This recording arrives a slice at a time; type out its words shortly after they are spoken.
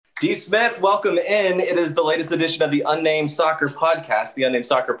D. Smith, welcome in. It is the latest edition of the Unnamed Soccer Podcast. The Unnamed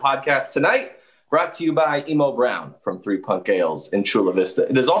Soccer Podcast tonight brought to you by Emo Brown from Three Punk Ales in Chula Vista.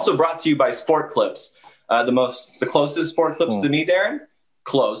 It is also brought to you by Sport Clips, the closest Sport Clips to me, Darren.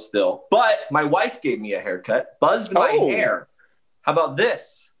 Close still. But my wife gave me a haircut, buzzed my hair. How about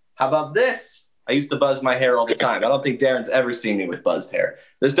this? I used to buzz my hair all the time. I don't think Darren's ever seen me with buzzed hair.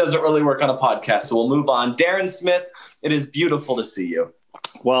 This doesn't really work on a podcast, so we'll move on. Darren Smith, it is beautiful to see you.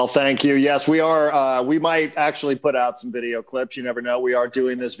 Well, thank you. Yes, we are. We might actually put out some video clips. You never know. We are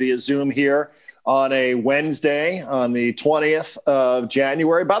doing this via Zoom here on a Wednesday on the 20th of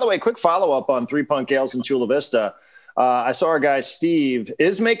January. By the way, quick follow-up on Three Punk Ales in Chula Vista. I saw our guy Steve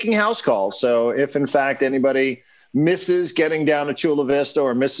is making house calls. So if, in fact, anybody misses getting down to Chula Vista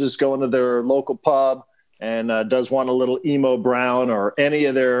or misses going to their local pub and does want a little Emo Brown or any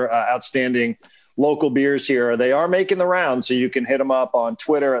of their outstanding local beers here, they are making the round. So you can hit them up on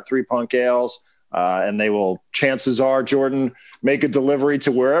Twitter at Three Punk Ales, and they will, chances are, Jordan, make a delivery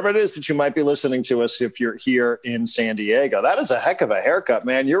to wherever it is that you might be listening to us if you're here in San Diego. That is a heck of a haircut,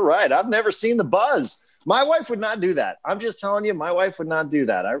 man. You're right. I've never seen the buzz. My wife would not do that. I'm just telling you, my wife would not do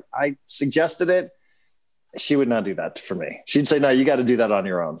that. I suggested it. She would not do that for me. She'd say, no, you got to do that on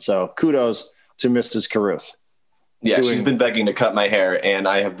your own. So kudos to Mrs. Caruth. Yeah, she's been begging to cut my hair, and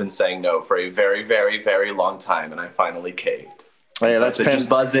I have been saying no for a very, very, very long time, and I finally caved. Hey, so just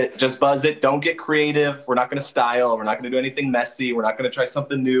buzz it. Just buzz it. Don't get creative. We're not going to style. We're not going to do anything messy. We're not going to try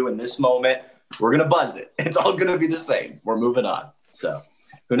something new in this moment. We're going to buzz it. It's all going to be the same. We're moving on. So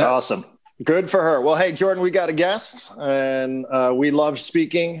who knows? Awesome. Good for her. Well, hey, Jordan, we got a guest, and we love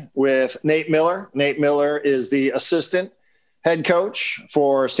speaking with Nate Miller. Nate Miller is the assistant head coach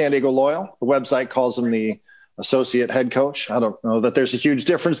for San Diego Loyal. The website calls him the associate head coach. I don't know that there's a huge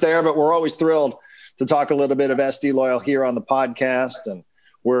difference there, but we're always thrilled to talk a little bit of SD Loyal here on the podcast. And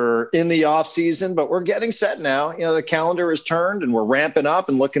we're in the off season, but we're getting set now. You know, the calendar is turned and we're ramping up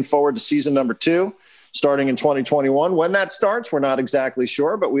and looking forward to season number 2 starting in 2021. When that starts, we're not exactly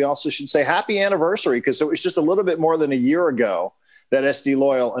sure, but we also should say happy anniversary, because it was just a little bit more than a year ago that SD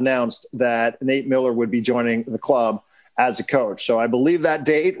Loyal announced that Nate Miller would be joining the club as a coach. So I believe that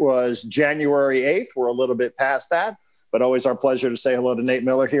date was January 8th. We're a little bit past that, but always our pleasure to say hello to Nate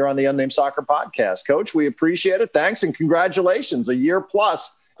Miller here on the Unnamed Soccer Podcast. Coach, we appreciate it. Thanks and congratulations. A year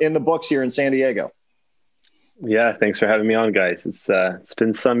plus in the books here in San Diego. Yeah, thanks for having me on, guys. It's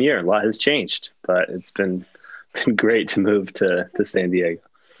been some year. A lot has changed, but it's been great to move to San Diego.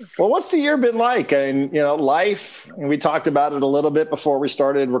 Well, what's the year been like? And, life, and we talked about it a little bit before we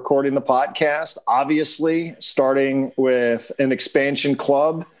started recording the podcast, obviously starting with an expansion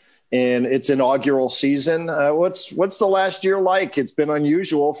club in its inaugural season. What's the last year like? It's been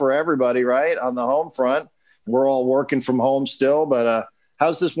unusual for everybody, right? On the home front, we're all working from home still, but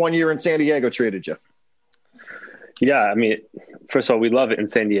how's this 1 year in San Diego treated you? Yeah, I mean, first of all, we love it in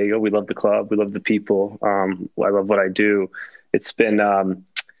San Diego. We love the club. We love the people. I love what I do. It's been,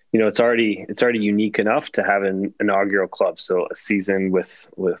 it's already unique enough to have an inaugural club. So a season with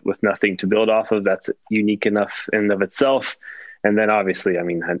nothing to build off of, that's unique enough in and of itself. And then obviously, I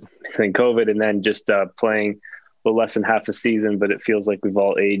mean, then COVID, and then just playing a little less than half a season, but it feels like we've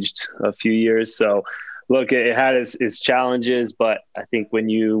all aged a few years. So look, it had its challenges, but I think when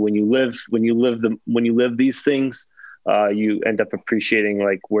you live these things, you end up appreciating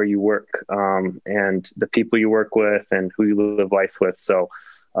like where you work and the people you work with and who you live life with. So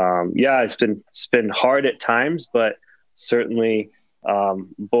it's been hard at times, but certainly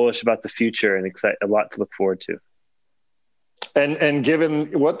bullish about the future and a lot to look forward to. And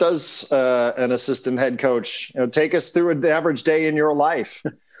given, what does an assistant head coach, take us through an average day in your life?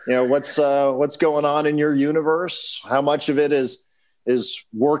 What's going on in your universe? How much of it is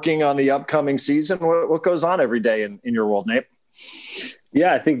working on the upcoming season? What goes on every day in your world, Nate?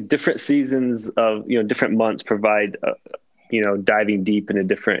 Yeah, I think different seasons of, different months provide, diving deep into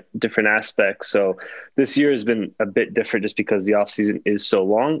different aspects. So this year has been a bit different just because the off season is so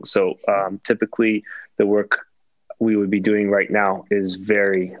long. So typically the work we would be doing right now is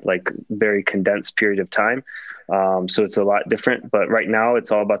very condensed period of time. So it's a lot different, but right now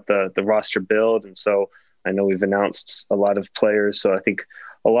it's all about the roster build. And so I know we've announced a lot of players. So I think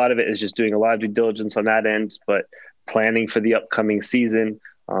a lot of it is just doing a lot of due diligence on that end, but planning for the upcoming season,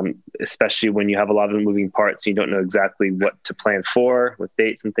 especially when you have a lot of moving parts, you don't know exactly what to plan for with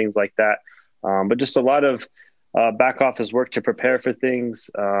dates and things like that. But just a lot of back office work to prepare for things.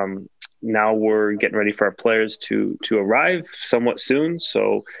 Now we're getting ready for our players to arrive somewhat soon.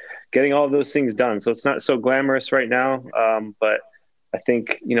 So getting all of those things done. So it's not so glamorous right now. But I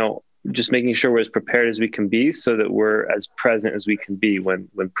think, just making sure we're as prepared as we can be so that we're as present as we can be when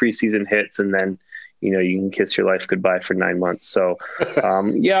preseason hits, and then, you can kiss your life goodbye for 9 months. So,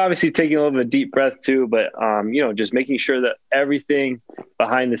 obviously taking a little bit of deep breath too, but, just making sure that everything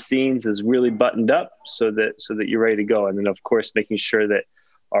behind the scenes is really buttoned up so that you're ready to go. And then of course, making sure that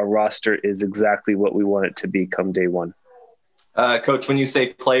our roster is exactly what we want it to be come day one. Coach, when you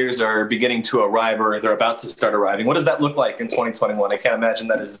say players are beginning to arrive or they're about to start arriving, what does that look like in 2021? I can't imagine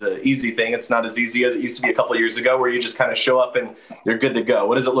that is the easy thing. It's not as easy as it used to be a couple of years ago where you just kind of show up and you're good to go.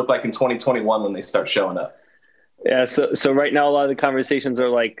 What does it look like in 2021 when they start showing up? Yeah, so right now a lot of the conversations are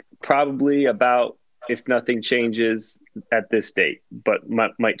like probably about if nothing changes at this date, but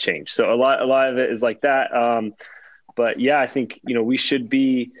might change. So a lot of it is like that. But yeah, I think, we should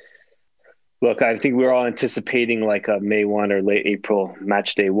be. Look, I think we're all anticipating like a May 1 or late April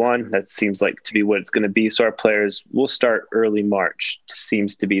match day 1. That seems like to be what it's going to be. So our players will start early March.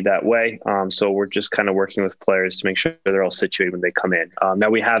 Seems to be that way. So we're just kind of working with players to make sure they're all situated when they come in. Now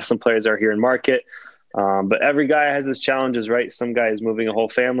we have some players that are here in market, but every guy has his challenges, right? Some guy is moving a whole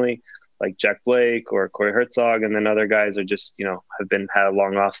family like Jack Blake or Corey Herzog. And then other guys are just, had a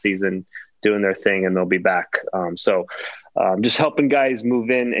long off season doing their thing and they'll be back. So just helping guys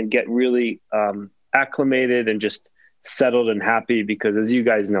move in and get really acclimated and just settled and happy, because as you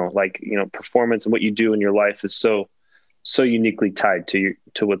guys know, performance and what you do in your life is so uniquely tied to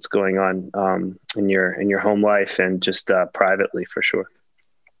what's going on in your home life and just privately for sure.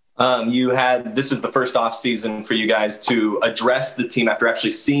 This is the first off season for you guys to address the team after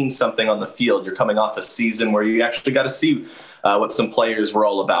actually seeing something on the field. You're coming off a season where you actually got to see what some players were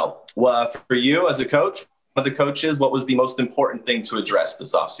all about. Well, for you as a coach, one of the coaches, what was the most important thing to address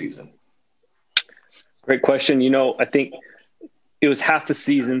this offseason? Great question. I think it was half the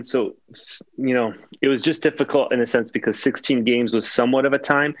season. So, it was just difficult in a sense because 16 games was somewhat of a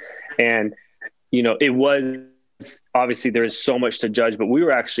time. And, it was obviously there is so much to judge, but we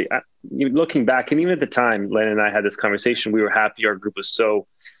were actually looking back, and even at the time, Len and I had this conversation, we were happy our group was so,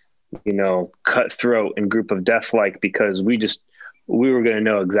 cutthroat and group of death-like, because we were going to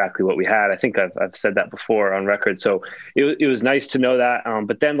know exactly what we had. I think I've said that before on record. So it was nice to know that.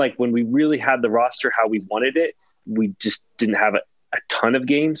 But then when we really had the roster how we wanted it, we just didn't have a ton of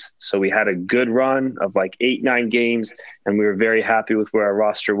games. So we had a good run of 8-9 games, and we were very happy with where our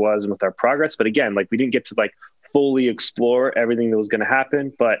roster was and with our progress. But again, we didn't get to fully explore everything that was going to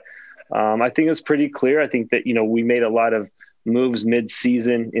happen. But I think it was pretty clear. I think that, we made a lot of moves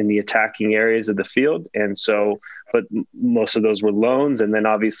mid-season in the attacking areas of the field. And so, but most of those were loans. And then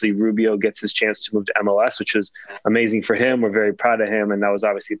obviously Rubio gets his chance to move to MLS, which was amazing for him. We're very proud of him. And that was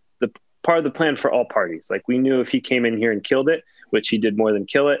obviously the part of the plan for all parties. We knew if he came in here and killed it, which he did more than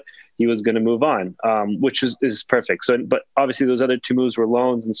kill it, he was going to move on, which is perfect. So, but obviously those other two moves were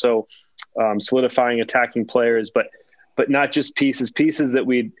loans. And so solidifying attacking players, but not just pieces that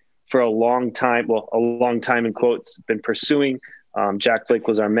we'd, for a long time in quotes, been pursuing. Jack Blake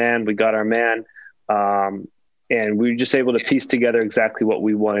was our man. We got our man. And we were just able to piece together exactly what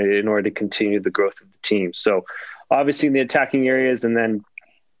we wanted in order to continue the growth of the team. So obviously in the attacking areas, and then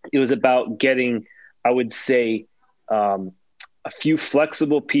it was about getting, I would say, a few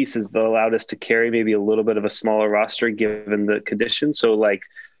flexible pieces that allowed us to carry maybe a little bit of a smaller roster given the conditions. So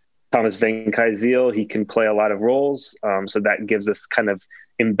Thomas Venkaizel, he can play a lot of roles. So that gives us kind of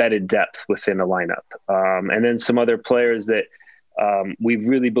embedded depth within a lineup. And then some other players that we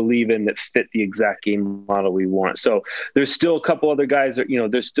really believe in that fit the exact game model we want. So there's still a couple other guys that,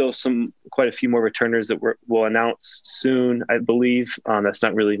 there's still quite a few more returners that we'll announce soon, I believe. That's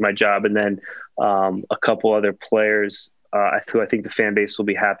not really my job. And then a couple other players who I think the fan base will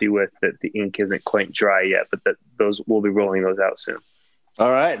be happy with, that the ink isn't quite dry yet, but that we'll be rolling those out soon. All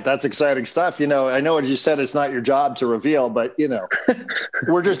right. That's exciting stuff. I know what you said, it's not your job to reveal, but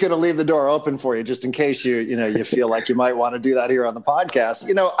we're just going to leave the door open for you just in case you feel like you might want to do that here on the podcast.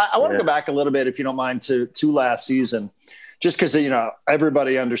 I want to go back a little bit, if you don't mind, to last season, just because,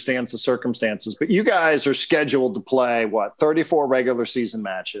 everybody understands the circumstances, but you guys are scheduled to play 34 regular season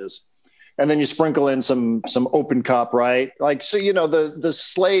matches. And then you sprinkle in some Open Cup, right? The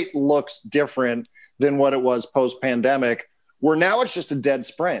slate looks different than what it was post-pandemic, where now it's just a dead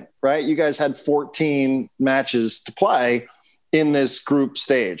sprint, right? You guys had 14 matches to play in this group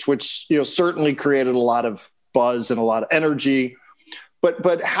stage, which, certainly created a lot of buzz and a lot of energy.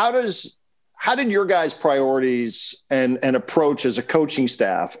 But how did your guys' priorities and approach as a coaching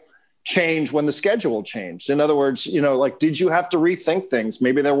staff change when the schedule changed? In other words, did you have to rethink things?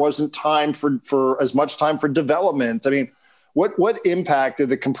 Maybe there wasn't time for as much time for development. I mean, what impact did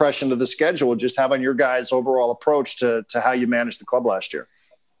the compression of the schedule just have on your guys' overall approach to how you managed the club last year?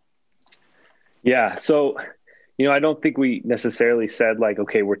 Yeah. So, I don't think we necessarily said like,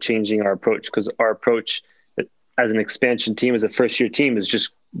 okay, we're changing our approach, because our approach as an expansion team, as a first year team, is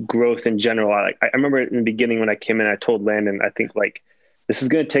just growth in general. I remember in the beginning when I came in, I told Landon, I think like, this is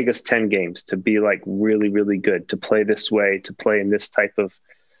going to take us 10 games to be like really, really good, to play this way, to play in this type of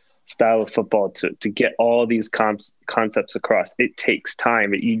style of football, to get all these concepts across. It takes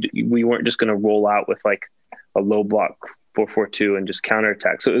time. We weren't just going to roll out with like a low block 4-4-2 and just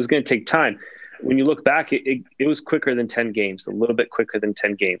counterattack. So it was going to take time. When you look back, it was quicker than 10 games, a little bit quicker than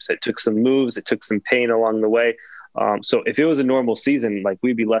 10 games. It took some moves. It took some pain along the way. So if it was a normal season, like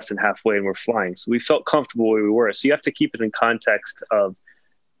we'd be less than halfway and we're flying. So we felt comfortable where we were. So you have to keep it in context of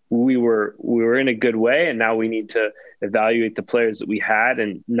we were in a good way, and now we need to evaluate the players that we had,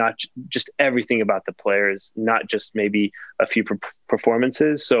 and not just everything about the players, not just maybe a few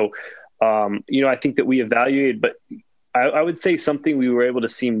performances. So, I think that we evaluated, but I would say something we were able to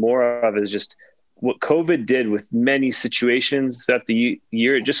see more of is just what COVID did with many situations throughout the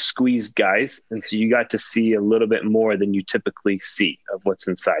year. It just squeezed guys. And so you got to see a little bit more than you typically see of what's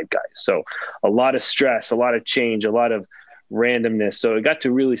inside guys. So a lot of stress, a lot of change, a lot of randomness. So I got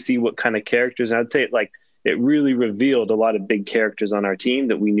to really see what kind of characters, and I'd say it really revealed a lot of big characters on our team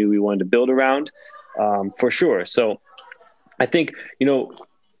that we knew we wanted to build around, for sure. So I think,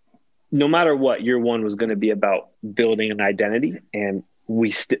 no matter what, year one was going to be about building an identity, and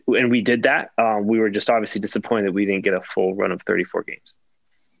we did that. We were just obviously disappointed that we didn't get a full run of 34 games.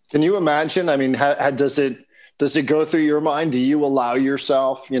 Can you imagine? I mean, does it go through your mind? Do you allow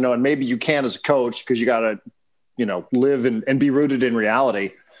yourself, and maybe you can as a coach, because you got to, live and be rooted in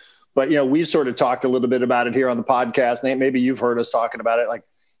reality. But, we've sort of talked a little bit about it here on the podcast. Nate, maybe you've heard us talking about it. Like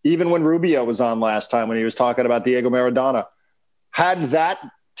even when Rubio was on last time, when he was talking about Diego Maradona, had that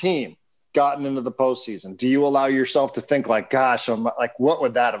team gotten into the postseason, do you allow yourself to think like, gosh, what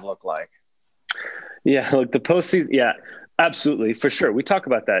would that have looked like? Yeah. Look, the postseason. Yeah, absolutely. For sure. We talk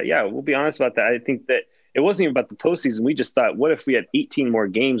about that. Yeah. We'll be honest about that. I think that it wasn't even about the postseason. We just thought, what if we had 18 more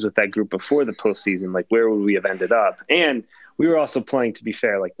games with that group before the postseason? Like, where would we have ended up? And we were also playing, to be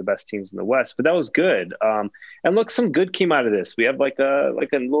fair, like the best teams in the West, but that was good. And look, some good came out of this. We have like a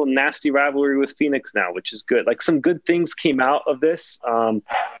little nasty rivalry with Phoenix now, which is good. Like some good things came out of this. And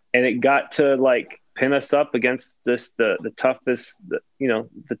it got to like pin us up against the toughest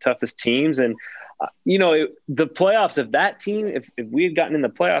teams. And, the playoffs of that team, if we had gotten in the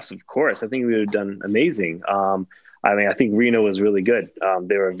playoffs, of course, I think we would have done amazing. I think Reno was really good.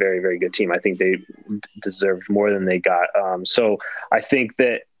 They were a very, very good team. I think they deserved more than they got. So I think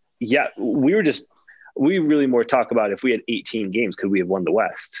that, yeah, we really more talk about if we had 18 games, could we have won the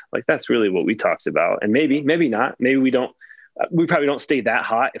West? Like, that's really what we talked about. And maybe not. Maybe we probably don't stay that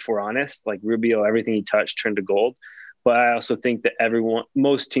hot if we're honest. Like Rubio, everything he touched turned to gold. But I also think that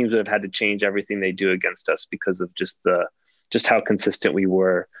most teams would have had to change everything they do against us because of just how consistent we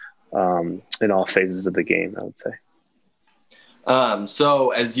were in all phases of the game, I would say. So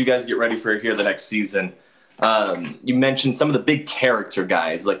as you guys get ready for the next season, you mentioned some of the big character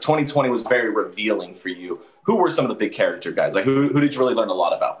guys. Like 2020 was very revealing for you. Who were some of the big character guys? Like who did you really learn a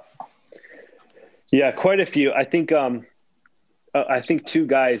lot about? Yeah, quite a few. I think two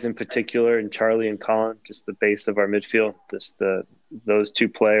guys in particular, and Charlie and Colin, just the base of our midfield, those two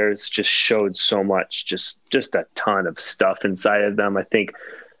players just showed so much, just a ton of stuff inside of them. I think,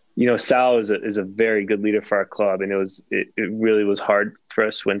 Sal is a very good leader for our club, and it really was hard for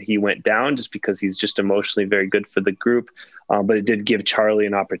us when he went down, just because he's just emotionally very good for the group. But it did give Charlie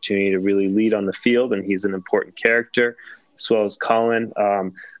an opportunity to really lead on the field, and he's an important character, as well as Colin.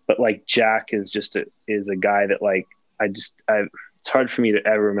 But like Jack is a guy that like, it's hard for me to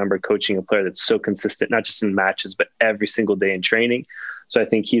ever remember coaching a player that's so consistent, not just in matches, but every single day in training. So I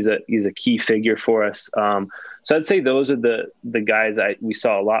think he's a key figure for us. So I'd say those are the guys we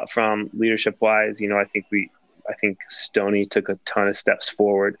saw a lot from leadership wise. I think Stoney took a ton of steps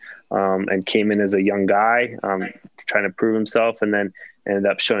forward and came in as a young guy trying to prove himself, and then ended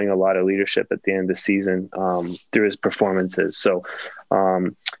up showing a lot of leadership at the end of the season through his performances. So,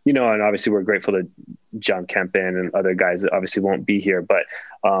 and obviously we're grateful to John Kempin and other guys that obviously won't be here. But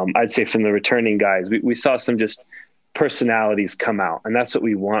I'd say from the returning guys, we saw some just personalities come out, and that's what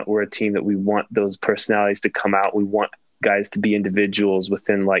we want. We're a team that we want those personalities to come out. We want guys to be individuals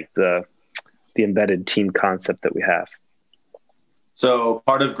within like the embedded team concept that we have. So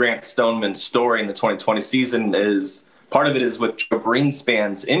part of Grant Stoneman's story in the 2020 season part of it is with Joe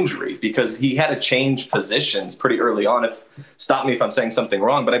Greenspan's injury, because he had to change positions pretty early on. Stop me if I'm saying something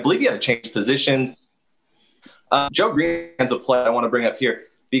wrong, but I believe he had to change positions. Joe Greenspan's a player I want to bring up here.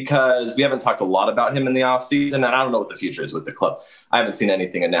 because we haven't talked a lot about him in the offseason, and I don't know what the future is with the club. I haven't seen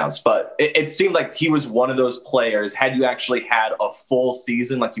anything announced, but it seemed like he was one of those players. Had you actually had a full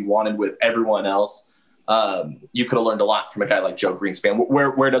season like you wanted with everyone else, you could have learned a lot from a guy like Joe Greenspan.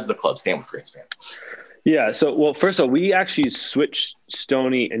 Where does the club stand with Greenspan? Yeah. So, well, first of all, we actually switched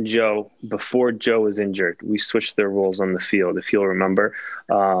Stoney and Joe before Joe was injured. We switched their roles on the field, if you'll remember.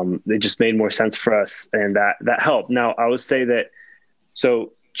 They just made more sense for us, and that helped. Now, I would say that,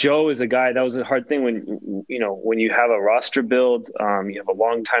 so Joe is a guy, that was a hard thing when you have a roster build, you have a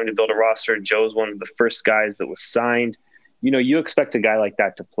long time to build a roster. Joe's one of the first guys that was signed. You expect a guy like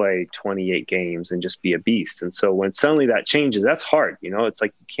that to play 28 games and just be a beast. And so when suddenly that changes, that's hard. It's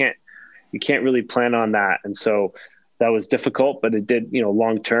like you can't really plan on that. And so that was difficult, but it did,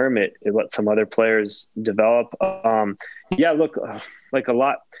 long term, it let some other players develop. Like a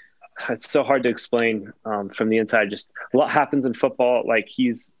lot, it's so hard to explain from the inside. Just a lot happens in football. Like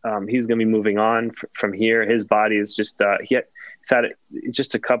he's going to be moving on from here. His body is just, he's had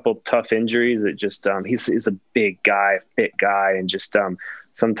just a couple tough injuries. It just, he's a big guy, fit guy. And just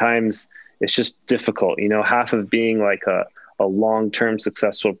sometimes it's just difficult, half of being like a long-term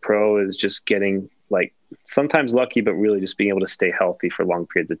successful pro is just getting like sometimes lucky, but really just being able to stay healthy for long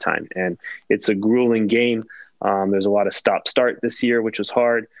periods of time. And it's a grueling game. There's a lot of stop-start this year, which was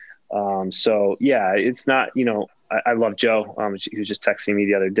hard. So yeah, it's not, I love Joe. He was just texting me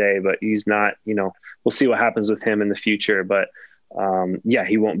the other day, but he's not, we'll see what happens with him in the future. But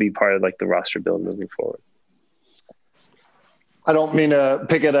he won't be part of like the roster build moving forward. I don't mean to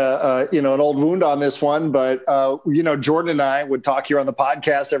pick at an old wound on this one, but Jordan and I would talk here on the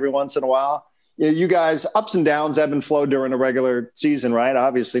podcast every once in a while. You guys, ups and downs, ebb and flow during a regular season, right?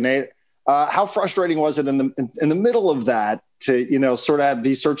 Obviously, Nate. How frustrating was it in the middle of that to sort of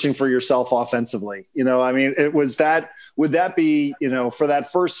be searching for yourself offensively? Would that be for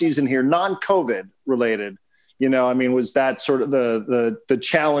that first season here, non-COVID related? Was that sort of the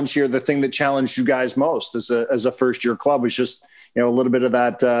challenge here, the thing that challenged you guys most as a first year club was just, a little bit of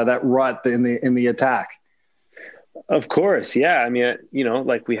that rut in the attack? Of course. Yeah. I mean,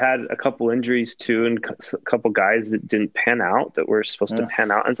 like we had a couple injuries too, and a couple guys that didn't pan out that were supposed to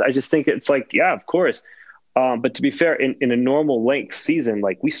pan out. And I just think it's like, yeah, of course. But to be fair, in a normal length season,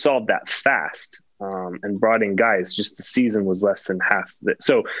 like we solved that fast. And brought in guys, just the season was less than half.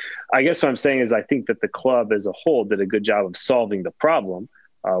 So I guess what I'm saying is I think that the club as a whole did a good job of solving the problem.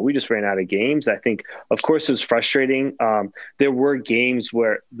 We just ran out of games. I think, of course, it was frustrating. There were games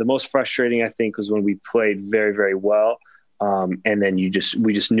where the most frustrating, I think, was when we played very, very well. And then we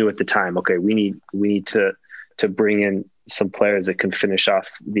just knew at the time, okay, we need to bring in some players that can finish off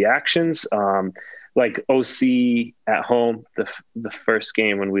the actions. Like OC at home, the first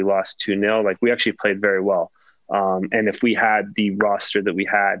game when we lost 2-0, like we actually played very well. And if we had the roster that we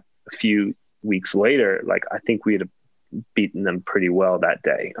had a few weeks later, like I think we'd have beaten them pretty well that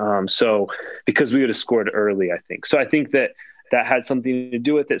day. So because we would have scored early, I think. So I think that had something to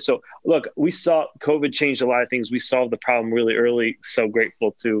do with it. So look, we saw COVID changed a lot of things. We solved the problem really early. So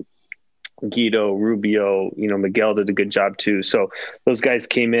grateful to Guido, Rubio, Miguel did a good job too. So those guys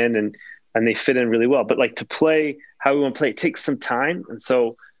came in and they fit in really well. But like to play how we want to play, it takes some time. And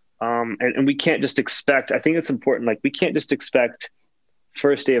so, and we can't just expect, I think it's important, like we can't just expect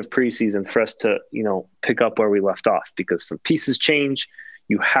first day of preseason for us to, pick up where we left off because some pieces change.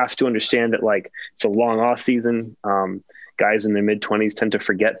 You have to understand that like it's a long off season. Guys in their mid-20s tend to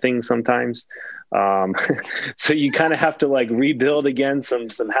forget things sometimes. So you kind of have to like rebuild again some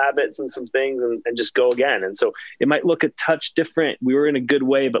habits and some things and just go again. And so it might look a touch different. We were in a good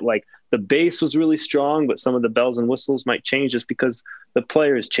way, but like the base was really strong, but some of the bells and whistles might change just because the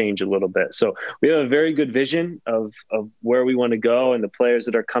players change a little bit. So we have a very good vision of where we want to go and the players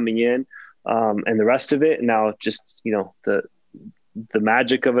that are coming in and the rest of it. Now just, the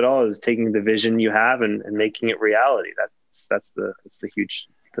magic of it all is taking the vision you have and making it reality. That's the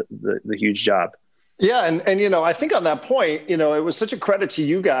huge job. Yeah. And I think on that point, it was such a credit to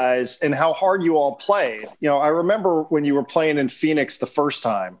you guys and how hard you all played. I remember when you were playing in Phoenix the first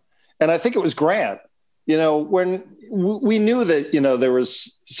time, and I think it was Grant, when we knew that, there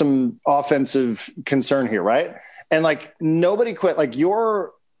was some offensive concern here. Right. And like nobody quit, like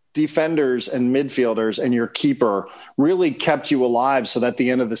your defenders and midfielders and your keeper really kept you alive so that at the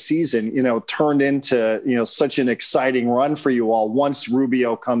end of the season, turned into, such an exciting run for you all once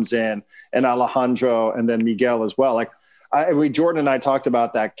Rubio comes in and Alejandro and then Miguel as well. Like Jordan and I talked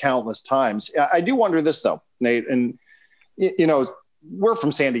about that countless times. I do wonder this though, Nate, and we're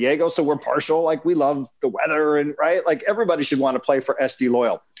from San Diego, so we're partial. Like we love the weather and right. Like everybody should want to play for SD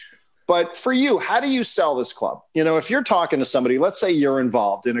Loyal. But for you, how do you sell this club? You know, if you're talking to somebody, let's say you're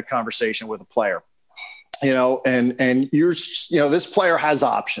involved in a conversation with a player, you know, and you're, you know, this player has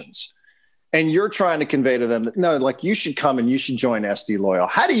options and you're trying to convey to them that, no, like you should come and you should join SD Loyal.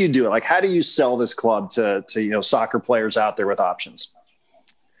 How do you do it? Like, how do you sell this club to you know, soccer players out there with options?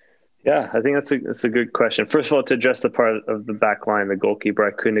 Yeah, I think that's a good question. First of all, to address the part of the back line, the goalkeeper,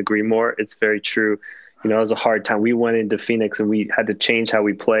 I couldn't agree more. It's very true. You know, it was a hard time. We went into Phoenix and we had to change how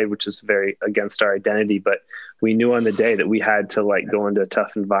we played, which was very against our identity. But we knew on the day that we had to like go into a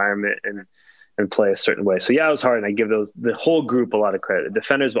tough environment and play a certain way. So yeah, it was hard. And I give the whole group a lot of credit. The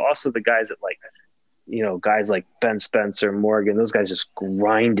defenders, but also the guys that like, you know, guys like Ben Spencer, Morgan, those guys just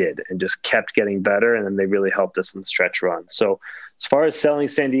grinded and just kept getting better. And then they really helped us in the stretch run. So as far as selling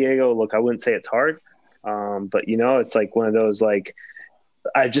San Diego, look, I wouldn't say it's hard. But you know, it's like one of those, like,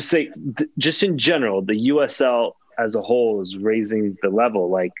 I just say just in general, the USL as a whole is raising the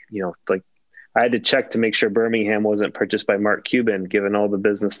level. Like, you know, like I had to check to make sure Birmingham wasn't purchased by Mark Cuban, given all the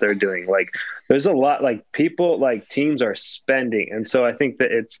business they're doing. Like there's a lot, like people, like teams are spending. And so I think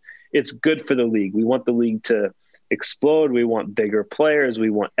that it's good for the league. We want the league to explode. We want bigger players. We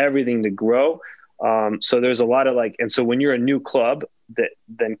want everything to grow. So there's a lot of like, and so when you're a new club that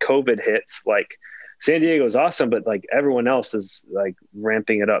then COVID hits, like San Diego is awesome, but like everyone else is like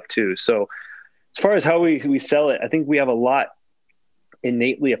ramping it up too. So as far as how we sell it, I think we have a lot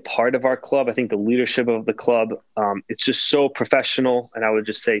innately a part of our club. I think the leadership of the club, it's just so professional. And I would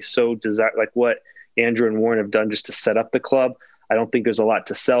just say so like what Andrew and Warren have done just to set up the club. I don't think there's a lot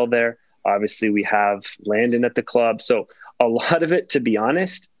to sell there. Obviously we have Landon at the club. So a lot of it, to be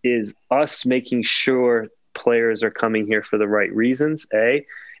honest, is us making sure players are coming here for the right reasons,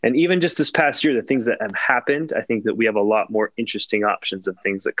 and even just this past year, the things that have happened, I think that we have a lot more interesting options of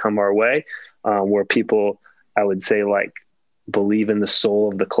things that come our way, where people, I would say, like believe in the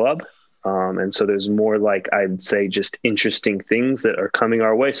soul of the club. And so there's more, like, I'd say, just interesting things that are coming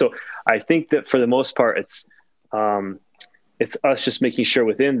our way. So I think that for the most part, it's us just making sure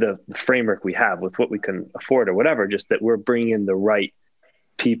within the framework we have with what we can afford or whatever, just that we're bringing in the right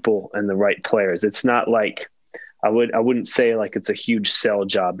people and the right players. It's not like, I wouldn't say like it's a huge sell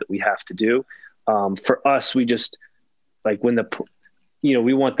job that we have to do. For us, we just like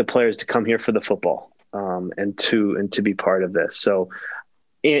we want the players to come here for the football, and to be part of this. So,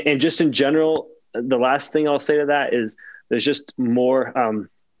 and just in general, the last thing I'll say to that is there's just more,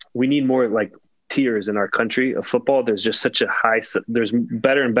 we need more like tiers in our country of football. There's just such a there's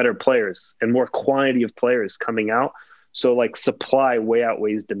better and better players and more quantity of players coming out. So like supply way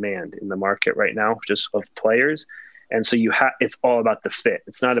outweighs demand in the market right now, just of players. And so it's all about the fit.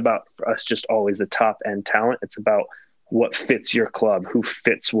 It's not about for us just always the top end talent. It's about what fits your club, who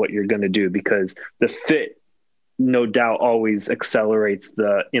fits what you're going to do, because the fit, no doubt, always accelerates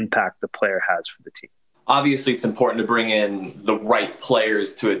the impact the player has for the team. Obviously, it's important to bring in the right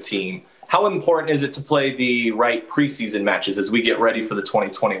players to a team. How important is it to play the right preseason matches as we get ready for the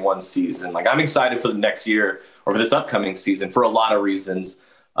 2021 season? Like, I'm excited for the next year, or for this upcoming season, for a lot of reasons.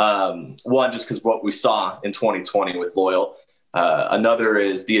 One, just because what we saw in 2020 with Loyal. Another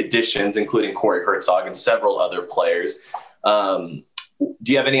is the additions, including Corey Herzog and several other players. Do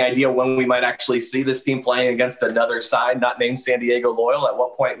you have any idea when we might actually see this team playing against another side not named San Diego Loyal? At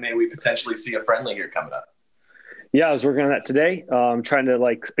what point may we potentially see a friendly here coming up? Yeah, I was working on that today. Trying to,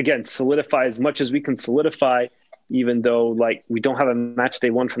 like, again, solidify as much as we can solidify, even though, like, we don't have a match day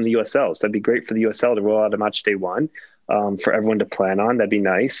one from the USL. So that'd be great for the USL to roll out a match day one for everyone to plan on. That'd be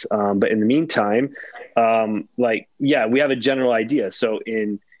nice. But in the meantime, we have a general idea. So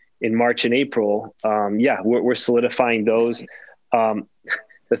in March and April, we're solidifying those.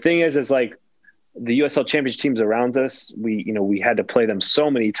 The thing is like the USL Championship teams around us, we had to play them so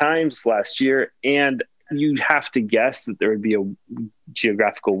many times last year, and you have to guess that there would be a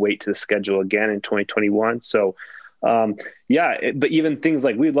geographical weight to the schedule again in 2021. So, but even things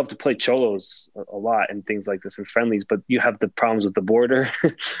like, we'd love to play Cholos a lot and things like this in friendlies, but you have the problems with the border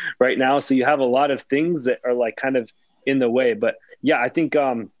right now. So you have a lot of things that are like kind of in the way. But yeah, I think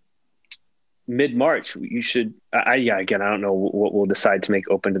mid-March you should. Again, I don't know what we'll decide to make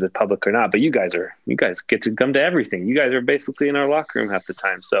open to the public or not. But you guys get to come to everything. You guys are basically in our locker room half the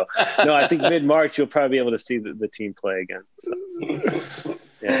time. So no, I think mid-March you'll probably be able to see the team play again. So.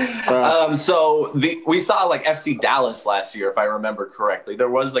 Yeah. We saw like FC Dallas last year, if I remember correctly. There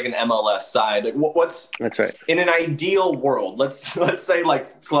was like an MLS side. That's right. In an ideal world, let's say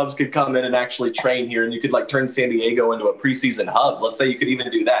like clubs could come in and actually train here, and you could like turn San Diego into a preseason hub. Let's say you could even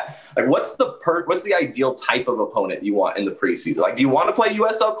do that. Like, what's the ideal type of opponent you want in the preseason? Like, do you want to play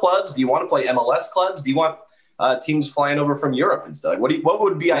USL clubs? Do you want to play MLS clubs? Do you want teams flying over from Europe and stuff? What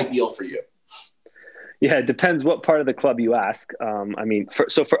would be ideal for you? Yeah, it depends what part of the club you ask.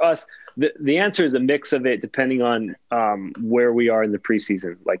 For us, the answer is a mix of it, depending on where we are in the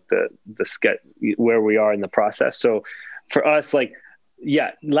preseason, like where we are in the process. So for us,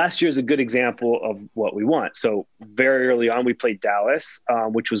 last year is a good example of what we want. So very early on, we played Dallas,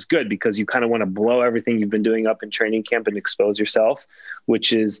 which was good because you kind of want to blow everything you've been doing up in training camp and expose yourself,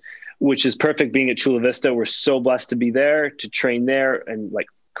 which is perfect. Being at Chula Vista, we're so blessed to be there, to train there, and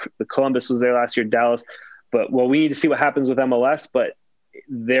the Columbus was there last year, Dallas. But we need to see what happens with MLS, but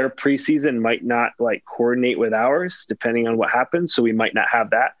their preseason might not coordinate with ours depending on what happens. So we might not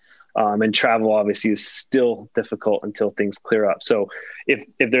have that. And travel obviously is still difficult until things clear up. So if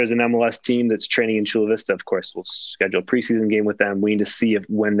there's an MLS team that's training in Chula Vista, of course, we'll schedule a preseason game with them. We need to see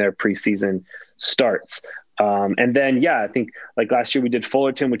when their preseason starts. And then, I think last year we did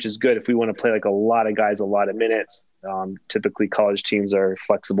Fullerton, which is good if we want to play a lot of guys, a lot of minutes. Typically college teams are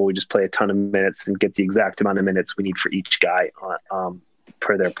flexible. We just play a ton of minutes and get the exact amount of minutes we need for each guy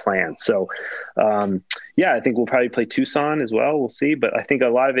per their plan. So, I think we'll probably play Tucson as well. We'll see. But I think a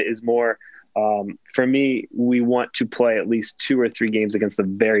lot of it is more, for me, we want to play at least 2 or 3 games against the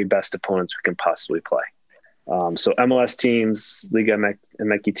very best opponents we can possibly play. So MLS teams, Liga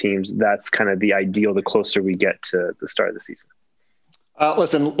MX teams, that's kind of the ideal the closer we get to the start of the season.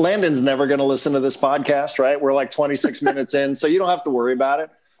 Listen, Landon's never going to listen to this podcast, right? We're 26 minutes in, so you don't have to worry about it.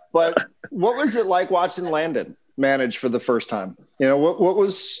 But what was it like watching Landon manage for the first time? What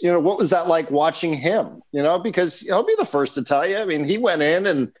was that like watching him? Because he'll be the first to tell you. I mean, he went in,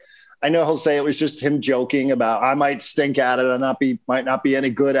 and I know he'll say it was just him joking about I might stink at it, I might not be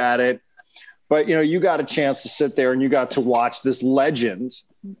any good at it. But you got a chance to sit there and you got to watch this legend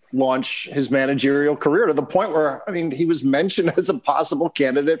launch his managerial career to the point where, he was mentioned as a possible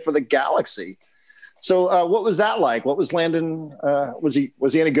candidate for the Galaxy. So what was that like? What was Landon? Was he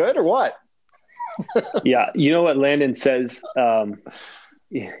any good or what? Yeah. You know what Landon says? I'm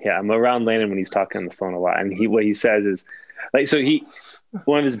around Landon when he's talking on the phone a lot. And what he says is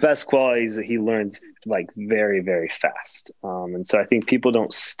one of his best qualities that he learns very, very fast. And so I think people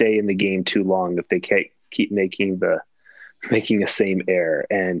don't stay in the game too long if they can't keep making the same error.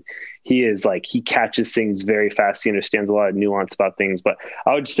 And he is he catches things very fast. He understands a lot of nuance about things. But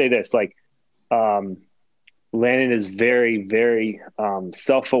I would say this, Landon is very, very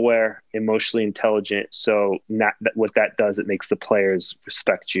self-aware, emotionally intelligent. So what that does, it makes the players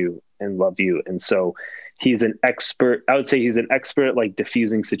respect you and love you. And so he's an expert. I would say he's an expert at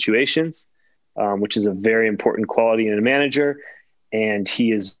diffusing situations, which is a very important quality in a manager. And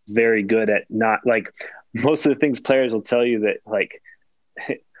he is very good at not most of the things players will tell you that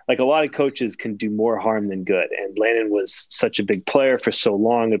a lot of coaches can do more harm than good. And Landon was such a big player for so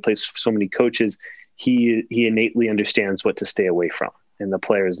long and plays for so many coaches. He innately understands what to stay away from. And the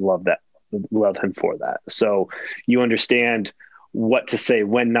players love him for that. So you understand what to say,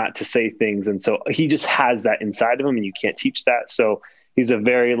 when not to say things. And so he just has that inside of him and you can't teach that. So he's a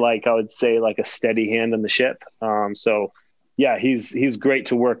very, I would say a steady hand on the ship. He's great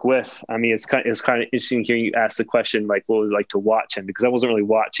to work with. It's kind of interesting hearing you ask the question, what was it like to watch him? Because I wasn't really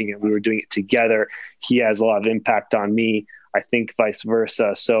watching it. We were doing it together. He has a lot of impact on me. I think vice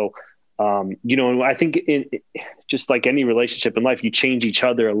versa. So, I think in just like any relationship in life, you change each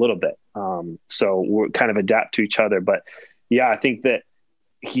other a little bit. So we're kind of adapt to each other, but I think that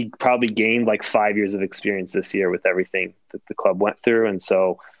he probably gained 5 years of experience this year with everything that the club went through. And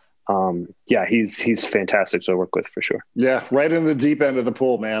so, he's fantastic to work with for sure. Yeah. Right in the deep end of the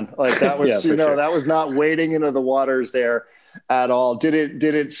pool, man. That was, sure. That was not wading into the waters there at all. Did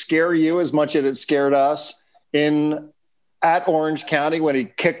it scare you as much as it scared us at Orange County when he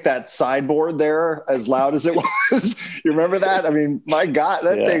kicked that sideboard there as loud as it was? You remember that? My God,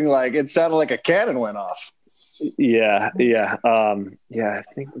 that thing, it sounded like a cannon went off. Yeah. I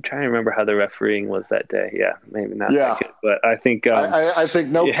think I'm trying to remember how the refereeing was that day. Yeah, maybe not. Yeah, but I think I think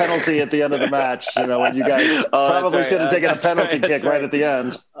no penalty at the end of the match. When you guys probably should have taken a penalty kick right at the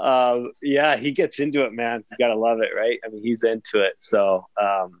end. He gets into it, man. You gotta love it, right? He's into it. So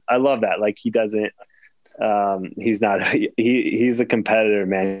I love that. He doesn't. He's not. He's a competitor,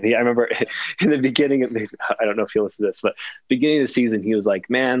 man. I remember in the beginning. I don't know if you'll listen to this, but beginning of the season, he was like,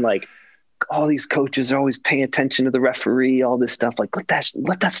 "Man, all these coaches are always paying attention to the referee, all this stuff.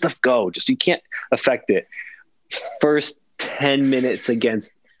 Let that stuff go. Just you can't affect it." First 10 minutes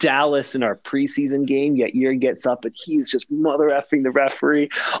against Dallas in our preseason game, Yair gets up and he's just mother effing the referee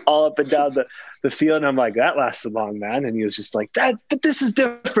all up and down the field. And I'm like, that lasted long, man. And he was just like, but this is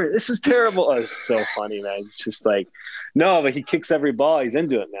different. This is terrible. Oh, it's so funny, man. It's just no, but he kicks every ball. He's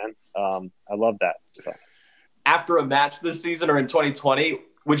into it, man. I love that. So. after a match this season or in 2020,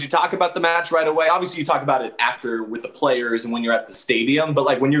 would you talk about the match right away? Obviously, you talk about it after with the players and when you're at the stadium, but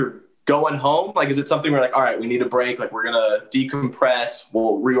like when you're going home, like is it something where like, all right, we need a break, like we're gonna decompress,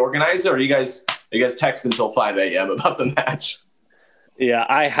 we'll reorganize it, or are you guys text until 5 a.m. about the match? Yeah,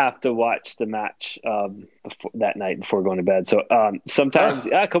 I have to watch the match that night before going to bed. So sometimes,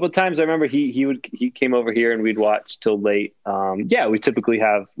 a couple of times, I remember he came over here and we'd watch till late. We'd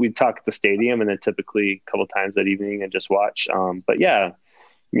talk at the stadium and then typically a couple of times that evening and just watch. But yeah,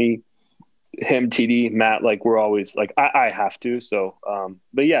 me, him, TD, Matt, like we're always like I have to. So,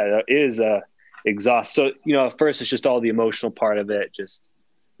 but yeah, it is exhaust. So at first it's just all the emotional part of it, just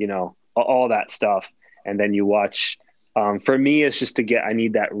all that stuff, and then you watch. For me, it's just I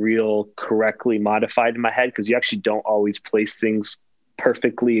need that real correctly modified in my head, because you actually don't always place things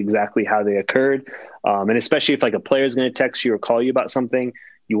perfectly exactly how they occurred. And especially if like a player is going to text you or call you about something,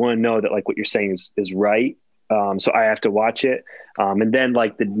 you want to know that like what you're saying is right. So I have to watch it. And then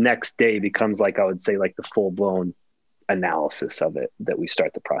like the next day becomes like, I would say like the full blown analysis of it, that we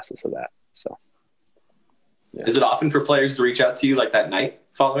start the process of that. So. Yeah. Is it often for players to reach out to you like that night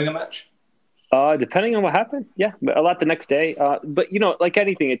following a match? Depending on what happened. Yeah. A lot the next day. But like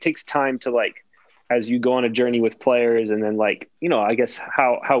anything, it takes time to like, as you go on a journey with players, and then like, I guess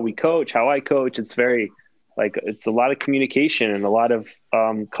how we coach, how I coach, it's very like, it's a lot of communication and a lot of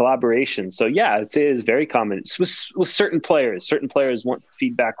collaboration. So yeah, it is very common. It's with certain players want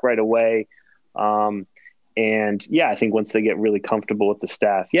feedback right away. And yeah, I think once they get really comfortable with the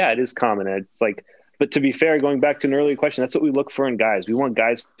staff, yeah, it is common. It's like, but to be fair, going back to an earlier question, that's what we look for in guys. We want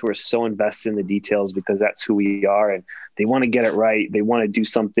guys who are so invested in the details, because that's who we are, and they want to get it right. They want to do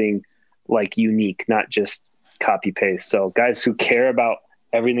something like unique, not just copy paste. So guys who care about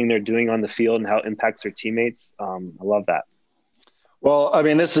everything they're doing on the field and how it impacts their teammates. I love that. Well, I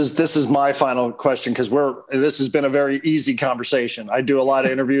mean, this is my final question, because this has been a very easy conversation. I do a lot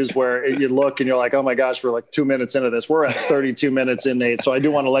of interviews where you look and you're like, oh my gosh, we're like 2 minutes into this. We're at 32 minutes in, Nate. So I do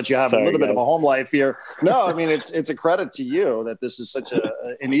want to let you have a little bit of a home life here. No, I mean, it's a credit to you that this is such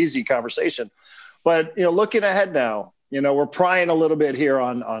an easy conversation. But, looking ahead now, we're prying a little bit here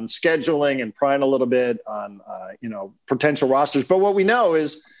on scheduling and prying a little bit on, potential rosters. But what we know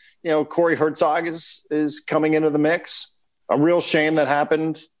is, Corey Hertzog is coming into the mix. A real shame that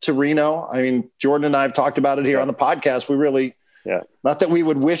happened to Reno. I mean, Jordan and I have talked about it here on the podcast. We really, not that we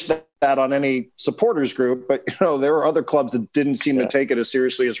would wish that on any supporters group, but there were other clubs that didn't seem to take it as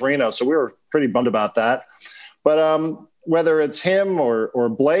seriously as Reno. So we were pretty bummed about that. But whether it's him or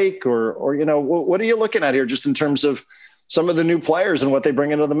Blake or what are you looking at here just in terms of some of the new players and what they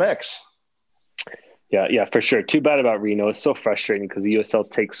bring into the mix? Yeah, for sure. Too bad about Reno. It's so frustrating because the USL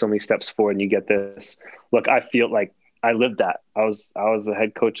takes so many steps forward and you get this. Look, I feel like I lived that. I was the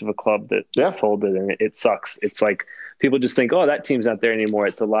head coach of a club that folded, and it sucks. It's like people just think, oh, that team's not there anymore.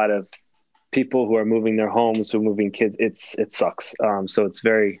 It's a lot of people who are moving their homes, who are moving kids. It sucks. So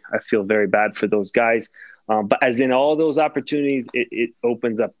I feel very bad for those guys. But as in all those opportunities, it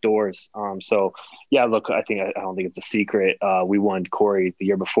opens up doors. So yeah, look, I don't think it's a secret. We won Corey the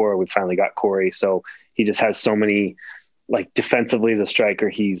year before. We finally got Corey. So he just has so many, like defensively as a striker,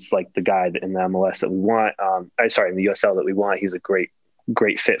 he's like the guy in the MLS that we want. In the USL that we want. He's a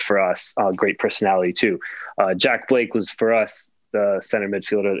great fit for us. Great personality too. Jack Blake was for us the center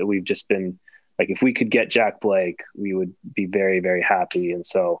midfielder that we've just been like, if we could get Jack Blake, we would be very, very happy. And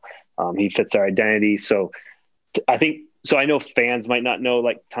so he fits our identity. So I know fans might not know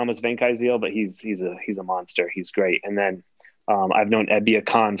like Thomas Venkaizel, but he's a monster. He's great. And then I've known Ebia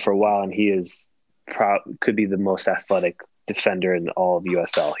Khan for a while, and he is could be the most athletic defender in all of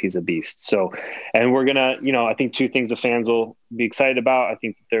USL. He's a beast. So, and we're gonna, I think two things the fans will be excited about. I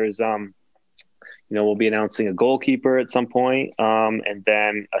think there's, we'll be announcing a goalkeeper at some point, and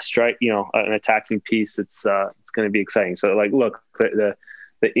then a strike, an attacking piece. It's going to be exciting. So, like, look, the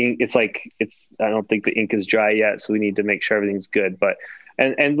ink. I don't think the ink is dry yet, so we need to make sure everything's good. But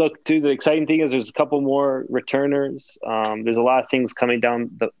and look, too, the exciting thing is there's a couple more returners. There's a lot of things coming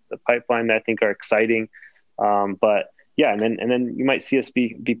down the pipeline that I think are exciting. But yeah, and then you might see us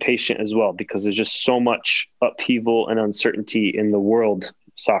be patient as well, because there's just so much upheaval and uncertainty in the world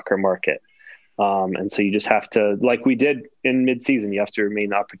soccer market. And so you just have to, like we did in midseason, you have to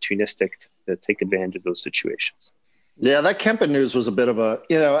remain opportunistic to take advantage of those situations. Yeah, that Kempen news was a bit of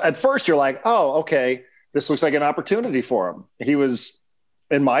at first you're like, oh, okay, this looks like an opportunity for him. He was,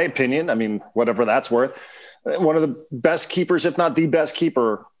 in my opinion, I mean, whatever that's worth, one of the best keepers, if not the best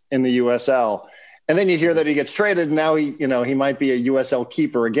keeper in the USL. And then you hear that he gets traded, and now he might be a USL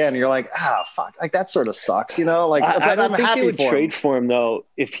keeper again. And you're like, fuck, like that sort of sucks, Like, I don't think they would trade for him though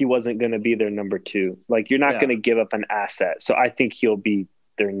if he wasn't going to be their number 2. Like, you're not going to give up an asset, so I think he'll be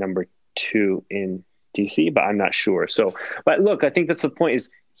their number 2 in DC, but I'm not sure. So, but look, I think that's the point.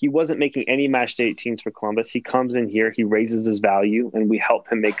 Is he wasn't making any match day 18s for Columbus. He comes in here, he raises his value, and we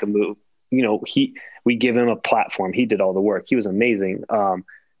help him make a move. We give him a platform. He did all the work. He was amazing.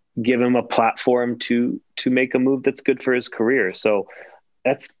 Give him a platform to make a move that's good for his career. So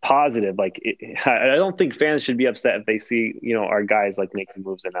that's positive. Like, I don't think fans should be upset if they see, our guys like making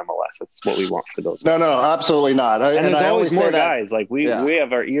moves in MLS. That's what we want for those. No, absolutely not. And there's always more guys. Like we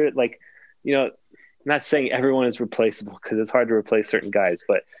have our ear, like, I'm not saying everyone is replaceable because it's hard to replace certain guys,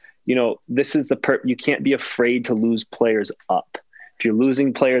 but this is you can't be afraid to lose players up. If you're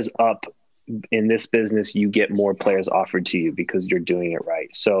losing players up in this business, you get more players offered to you because you're doing it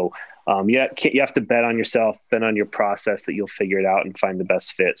right. So you have to bet on yourself, bet on your process that you'll figure it out and find the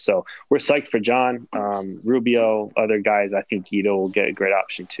best fit. So we're psyched for John, Rubio, other guys. I think Guido will get a great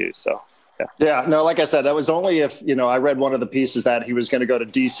option too. So yeah, no, like I said, that was only if, I read one of the pieces that he was going to go to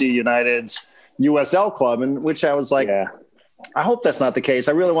DC United's USL club, and which I was like, I hope that's not the case.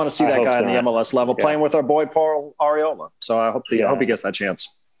 I really want to see that guy on the MLS level playing with our boy Paul Arriola. So I hope he gets that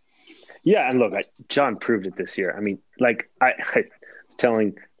chance. Yeah, and look, John proved it this year. I mean, like I was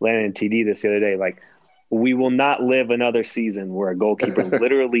telling Landon and TD this the other day, like, we will not live another season where a goalkeeper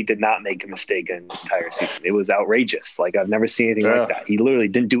literally did not make a mistake an entire season. It was outrageous. Like, I've never seen anything like that. He literally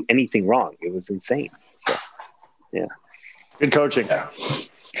didn't do anything wrong. It was insane. So, yeah. Good coaching.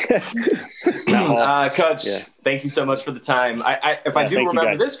 Coach, thank you so much for the time. If I do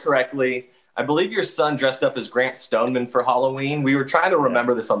remember this correctly, I believe your son dressed up as Grant Stoneman for Halloween. We were trying to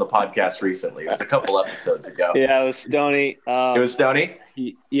remember this on the podcast recently. It was a couple episodes ago. Yeah, it was Stoney. It was Stoney?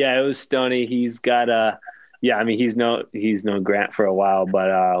 It was Stoney. He's got he's known Grant for a while,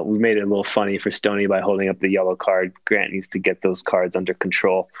 but we made it a little funny for Stoney by holding up the yellow card. Grant needs to get those cards under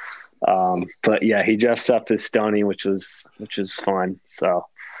control. But yeah, he dressed up as Stoney, which was fun. So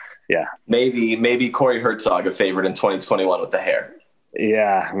yeah. Maybe Corey Herzog a favorite in 2021 with the hair.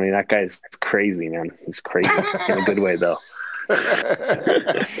 Yeah, I mean, that guy's crazy, man. He's crazy in a good way, though.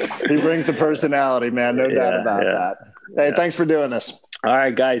 He brings the personality, man. No doubt about that. Hey, thanks for doing this. All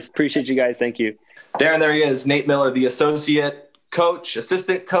right, guys. Appreciate you guys. Thank you. Darren, there he is. Nate Miller, the assistant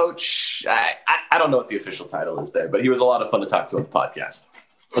coach. I don't know what the official title is there, but he was a lot of fun to talk to on the podcast.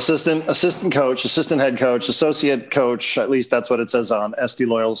 Assistant coach, assistant head coach, associate coach. At least that's what it says on SD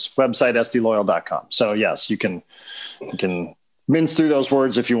Loyal's website, sdloyal.com. So yes, you can mince through those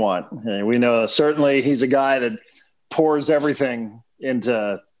words if you want. And we know certainly he's a guy that pours everything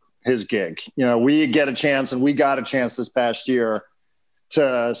into his gig. We get a chance, and we got a chance this past year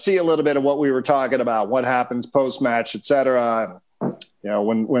to see a little bit of what we were talking about, what happens post-match, et cetera.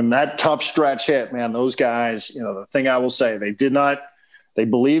 When that tough stretch hit, man, those guys, the thing I will say, they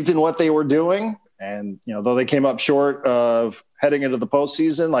believed in what they were doing. And, though they came up short of heading into the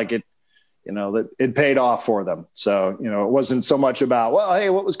postseason, like that it paid off for them. So, it wasn't so much about, well, hey,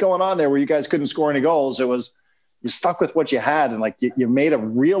 what was going on there where you guys couldn't score any goals? It was, you stuck with what you had, and you made a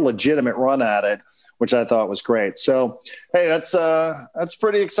real legitimate run at it, which I thought was great. So, hey, that's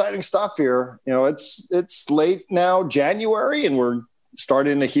pretty exciting stuff here. It's late now, January, and we're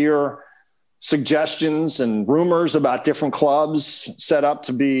starting to hear suggestions and rumors about different clubs set up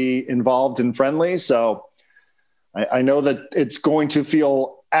to be involved in friendly. So I know that it's going to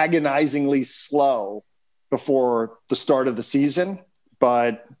feel agonizingly slow before the start of the season,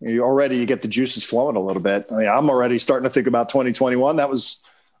 but you get the juices flowing a little bit. I mean, I'm already starting to think about 2021. That was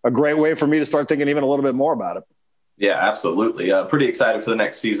a great way for me to start thinking even a little bit more about it. Yeah, absolutely. Pretty excited for the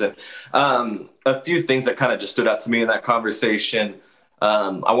next season. A few things that kind of just stood out to me in that conversation.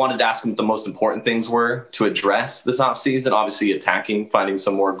 I wanted to ask him what the most important things were to address this offseason. Obviously attacking, finding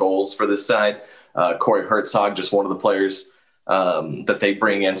some more goals for this side. Corey Herzog, just one of the players that they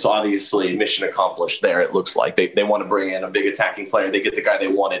bring in. So obviously mission accomplished there. It looks like they want to bring in a big attacking player. They get the guy they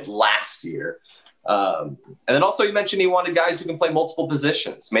wanted last year. And then also you mentioned he wanted guys who can play multiple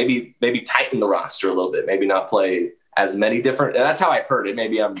positions, maybe tighten the roster a little bit, maybe not play as many different. That's how I heard it.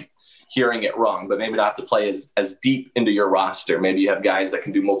 Maybe I'm hearing it wrong, but maybe not have to play as deep into your roster. Maybe you have guys that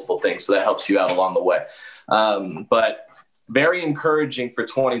can do multiple things. So that helps you out along the way. But very encouraging for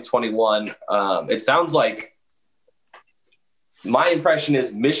 2021. It sounds like, my impression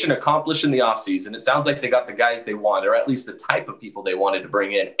is mission accomplished in the offseason. It sounds like they got the guys they want, or at least the type of people they wanted to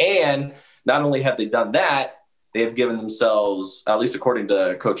bring in. And not only have they done that, they have given themselves, at least according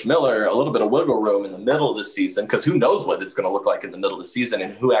to Coach Miller, a little bit of wiggle room in the middle of the season, because who knows what it's going to look like in the middle of the season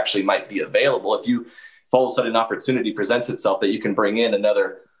and who actually might be available. If all of a sudden an opportunity presents itself that you can bring in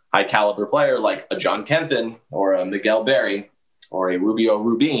another high caliber player like a John Kempin or a Miguel Berry or a Rubio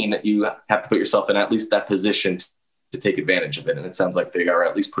Rubin, you have to put yourself in at least that position to take advantage of it. And it sounds like they are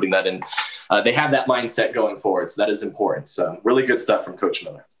at least putting that in. They have that mindset going forward. So that is important. So really good stuff from Coach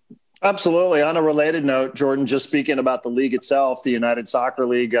Miller. Absolutely. On a related note, Jordan, just speaking about the league itself, the United Soccer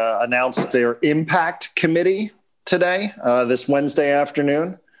League announced their impact committee today, this Wednesday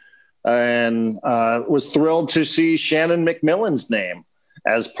afternoon, and was thrilled to see Shannon McMillan's name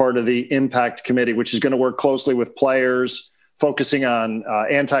as part of the impact committee, which is going to work closely with players, focusing on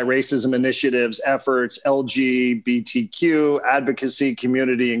anti-racism initiatives, efforts, LGBTQ, advocacy,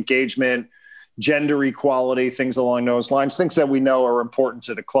 community engagement, gender equality, things along those lines, things that we know are important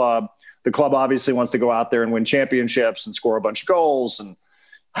to the club. The club obviously wants to go out there and win championships and score a bunch of goals and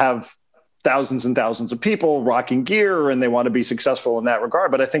have thousands and thousands of people rocking gear, and they want to be successful in that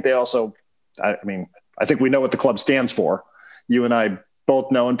regard. But I think they also, I think we know what the club stands for. You and I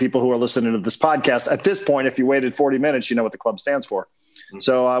both know, and people who are listening to this podcast at this point, if you waited 40 minutes, you know what the club stands for.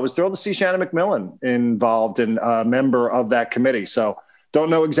 So I was thrilled to see Shannon McMillan involved and a member of that committee. So don't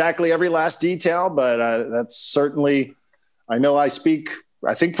know exactly every last detail, but that's certainly, I know I speak,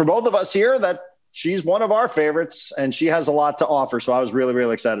 I think for both of us here, that she's one of our favorites and she has a lot to offer. So I was really,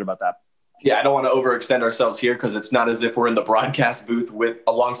 really excited about that. Yeah, I don't want to overextend ourselves here because it's not as if we're in the broadcast booth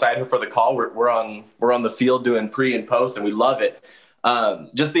alongside her for the call. We're on the field doing pre and post, and we love it.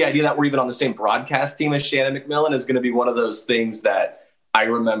 Just the idea that we're even on the same broadcast team as Shannon McMillan is going to be one of those things that I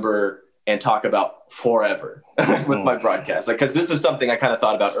remember and talk about forever with my broadcast. Because this is something I kind of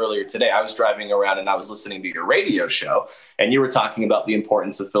thought about earlier today. I was driving around and I was listening to your radio show, and you were talking about the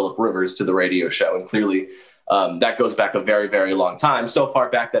importance of Philip Rivers to the radio show. And clearly that goes back a very, very long time, so far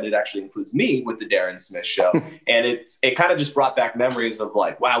back that it actually includes me with the Darren Smith show. And it kind of just brought back memories of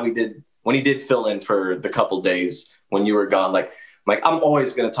like, wow, when he did fill in for the couple days when you were gone, like I'm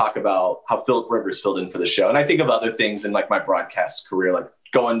always going to talk about how Philip Rivers filled in for the show. And I think of other things in like my broadcast career, like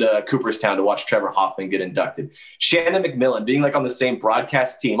going to Cooperstown to watch Trevor Hoffman get inducted. Shannon McMillan being like on the same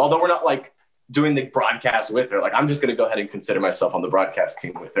broadcast team, although we're not like doing the broadcast with her. Like I'm just going to go ahead and consider myself on the broadcast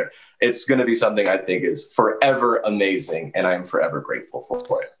team with her. It's going to be something I think is forever amazing, and I am forever grateful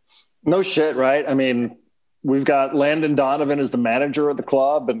for it. No shit, right? I mean, we've got Landon Donovan as the manager of the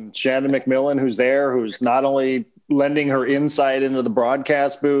club, and Shannon McMillan, who's there, who's not only lending her insight into the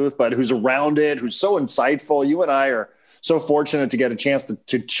broadcast booth, but who's around it, who's so insightful. You and I are so fortunate to get a chance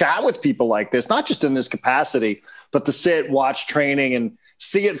to chat with people like this, not just in this capacity, but to sit, watch training and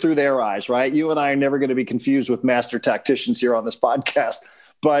see it through their eyes, right? You and I are never going to be confused with master tacticians here on this podcast,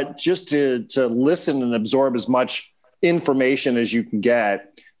 but just to listen and absorb as much information as you can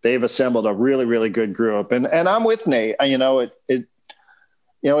get. They've assembled a really, really good group. And I'm with Nate.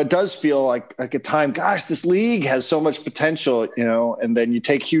 It does feel like at time, gosh, this league has so much potential, and then you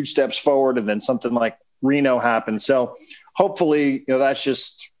take huge steps forward and then something like Reno happens. So hopefully, that's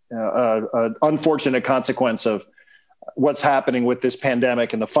just an unfortunate consequence of what's happening with this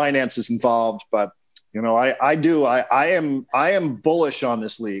pandemic and the finances involved. But, I am bullish on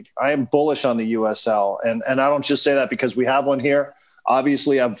this league. I am bullish on the USL. And I don't just say that because we have one here.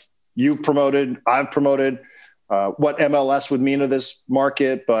 Obviously I've promoted what MLS would mean to this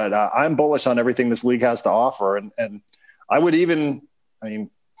market, but I'm bullish on everything this league has to offer. And I would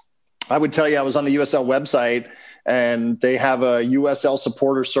tell you, I was on the USL website and they have a USL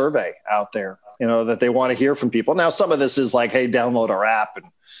supporter survey out there, that they want to hear from people. Now, some of this is like, hey, download our app. And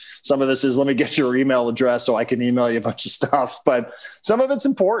some of this is, let me get your email address so I can email you a bunch of stuff. But some of it's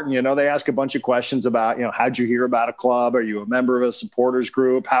important. They ask a bunch of questions about, how'd you hear about a club? Are you a member of a supporters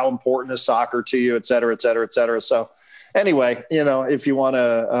group? How important is soccer to you, et cetera, et cetera, et cetera. So anyway, if you want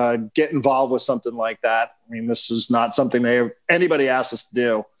to get involved with something like that, this is not something anybody asks us to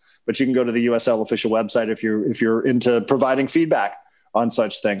do, but you can go to the USL official website if you're into providing feedback on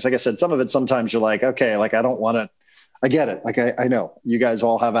such things. Like I said, some of it, sometimes you're like, okay, like I don't want to, I get it. Like I know you guys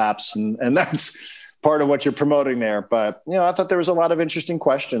all have apps and that's part of what you're promoting there. But, I thought there was a lot of interesting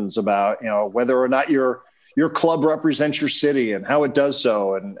questions about, whether or not your club represents your city and how it does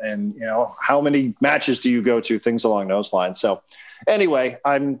so. And how many matches do you go to, things along those lines. So anyway,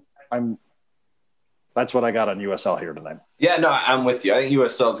 that's what I got on USL here tonight. Yeah, no, I'm with you. I think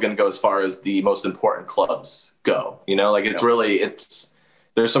USL is going to go as far as the most important clubs go, it's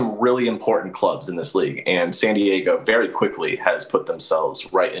there's some really important clubs in this league, and San Diego very quickly has put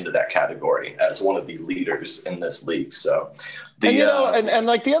themselves right into that category as one of the leaders in this league. So, and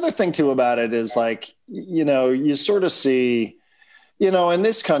like the other thing too about it is like, you sort of see, in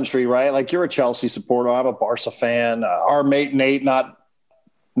this country, right? Like you're a Chelsea supporter. I'm a Barca fan. Our mate Nate, not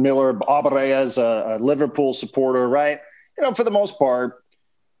Miller, Abreu, a Liverpool supporter, right? For the most part,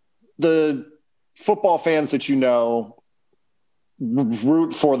 the football fans that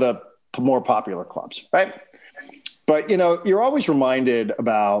root for the more popular clubs, right? But, you're always reminded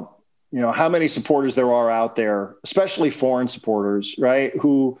about, how many supporters there are out there, especially foreign supporters, right?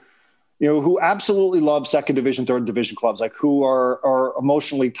 Who absolutely love second division, third division clubs, like who are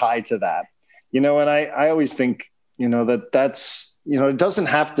emotionally tied to that, and I always think, that's, it doesn't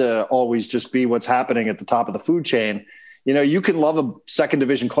have to always just be what's happening at the top of the food chain. You can love a second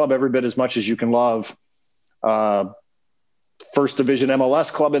division club every bit as much as you can love first division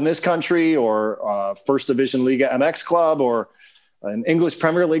MLS club in this country, or first division Liga MX club, or an English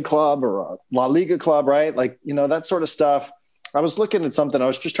Premier League club, or a La Liga club, right? Like, that sort of stuff. I was looking at something. I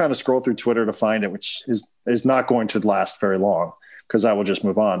was just trying to scroll through Twitter to find it, which is not going to last very long because I will just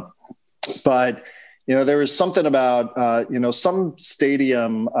move on. But, there was something about, some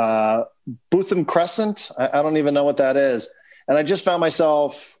stadium, Bootham Crescent. I don't even know what that is. And I just found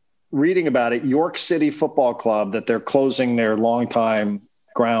myself reading about it, York City Football Club, that they're closing their longtime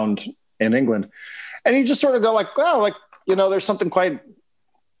ground in England. And you just sort of go like, well, like, there's something quite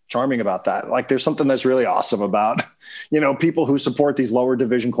charming about that. Like there's something that's really awesome about, people who support these lower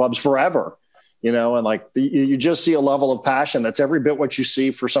division clubs forever, and like you just see a level of passion that's every bit what you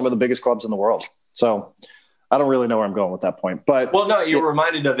see for some of the biggest clubs in the world. So I don't really know where I'm going with that point, but you're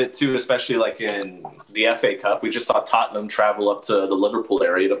reminded of it too, especially like in the FA Cup. We just saw Tottenham travel up to the Liverpool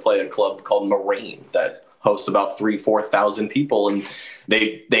area to play a club called Marine that hosts about 3,000-4,000 people. And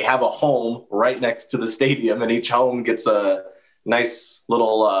they have a home right next to the stadium, and each home gets a nice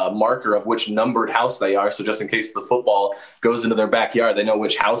little marker of which numbered house they are. So just in case the football goes into their backyard, they know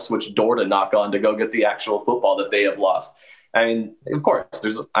which door to knock on to go get the actual football that they have lost. I mean, of course,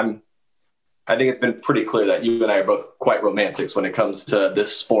 I think it's been pretty clear that you and I are both quite romantics when it comes to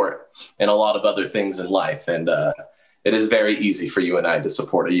this sport and a lot of other things in life. And it is very easy for you and I to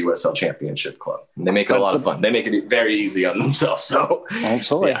support a USL Championship club. And they make it a lot of fun. They make it very easy on themselves. So,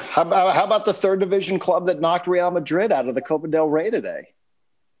 absolutely. Yeah. How about the third division club that knocked Real Madrid out of the Copa del Rey today?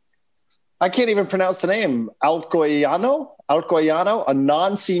 I can't even pronounce the name. Alcoyano, a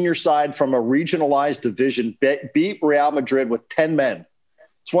non-senior side from a regionalized division, beat Real Madrid with 10 men.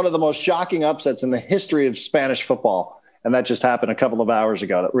 It's one of the most shocking upsets in the history of Spanish football. And that just happened a couple of hours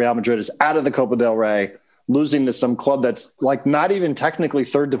ago, that Real Madrid is out of the Copa del Rey, losing to some club that's like not even technically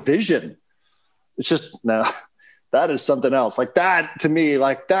third division. It's just, no, that is something else. Like that, to me,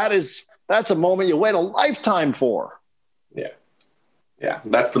 like that's a moment you wait a lifetime for. Yeah. Yeah.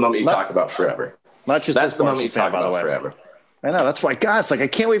 That's the moment you talk about forever. Not just that's the moment you talk about forever. I know. That's why, guys, like I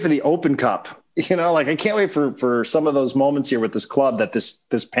can't wait for the Open Cup. Like I can't wait for some of those moments here with this club that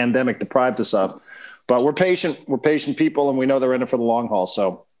this pandemic deprived us of. But we're patient people, and we know they're in it for the long haul.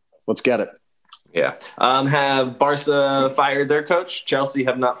 So let's get it. Yeah. Have Barca fired their coach? Chelsea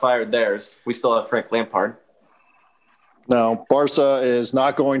have not fired theirs. We still have Frank Lampard. No, Barca is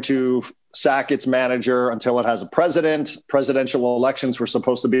not going to sack its manager until it has a president. Presidential elections were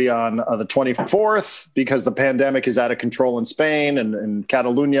supposed to be on the 24th because the pandemic is out of control in Spain and in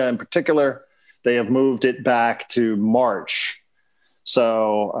Catalonia in particular. They have moved it back to March.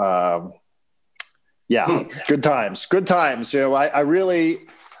 So, good times.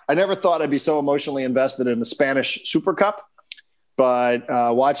 I never thought I'd be so emotionally invested in the Spanish Super Cup, but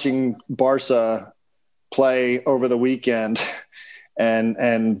watching Barca play over the weekend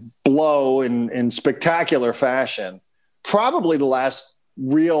and blow in spectacular fashion, probably the last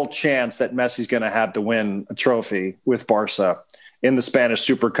real chance that Messi's going to have to win a trophy with Barca in the Spanish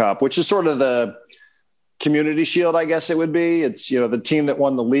Super Cup, which is sort of the Community Shield, I guess it would be. It's, the team that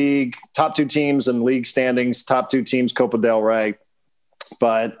won the league, top two teams in league standings, top two teams, Copa del Rey.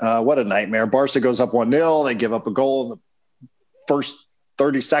 But what a nightmare. Barca goes up 1-0. They give up a goal in the first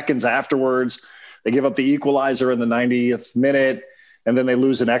 30 seconds afterwards. They give up the equalizer in the 90th minute, and then they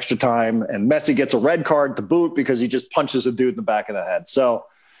lose in extra time. And Messi gets a red card to boot because he just punches a dude in the back of the head. So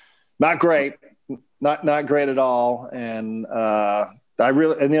not great. Not great at all. And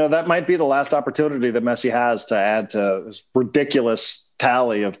that might be the last opportunity that Messi has to add to this ridiculous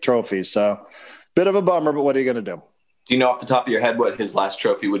tally of trophies. So bit of a bummer, but what are you going to do? Do you know off the top of your head what his last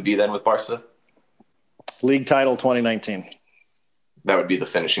trophy would be then with Barca? League title 2019. that would be the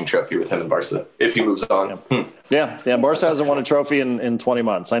finishing trophy with him and Barca if he moves on. Yeah. Barca hasn't won a trophy in 20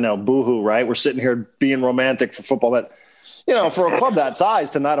 months. I know, boo-hoo, right? We're sitting here being romantic for football, but for a club that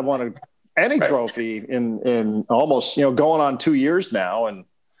size to not have won any trophy in almost going on 2 years now, and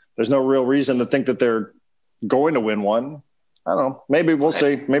there's no real reason to think that they're going to win one. I don't know. Maybe we'll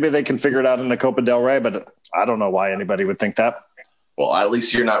see. Maybe they can figure it out in the Copa del Rey, but I don't know why anybody would think that. Well, at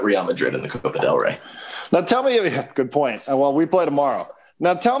least you're not Real Madrid in the Copa del Rey. Now tell me, good point. Well, we play tomorrow.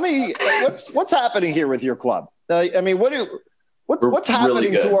 Now tell me what's happening here with your club. I mean, what's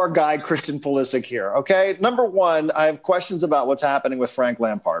happening to our guy Christian Pulisic here? Okay, number one, I have questions about what's happening with Frank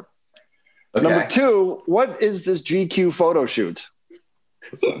Lampard. Okay. Number two, what is this GQ photo shoot?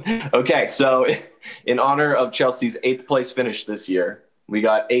 Okay, so in honor of Chelsea's 8th place finish this year, we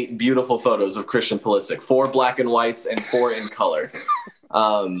got 8 beautiful photos of Christian Pulisic, 4 black and whites and 4 in color.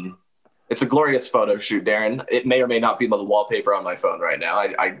 It's a glorious photo shoot, Darren. It may or may not be the wallpaper on my phone right now.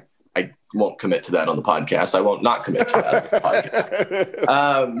 I won't commit to that on the podcast. I won't not commit to that on the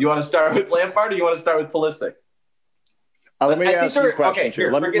podcast. You want to start with Lampard or you want to start with Pulisic? Let me ask you a question here.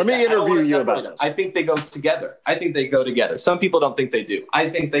 Let me interview you about this. I think they go together. Some people don't think they do. I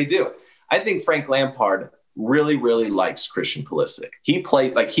think they do. I think Frank Lampard really, really likes Christian Pulisic.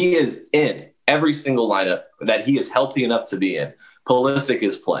 He is in every single lineup that he is healthy enough to be in. Pulisic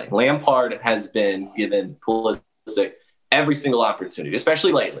is playing. Lampard has been given Pulisic every single opportunity,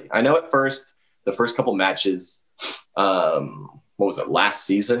 especially lately. I know the first couple matches, what was it, last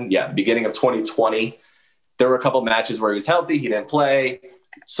season? Yeah, beginning of 2020. There were a couple matches where he was healthy. He didn't play.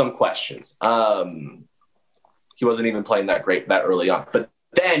 Some questions. He wasn't even playing that great that early on. But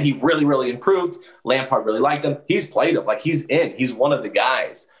then he really, really improved. Lampard really liked him. He's played him. He's in. He's one of the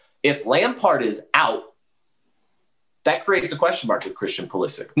guys. If Lampard is out, that creates a question mark with Christian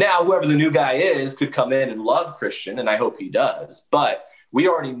Pulisic. Now, whoever the new guy is could come in and love Christian, and I hope he does. But we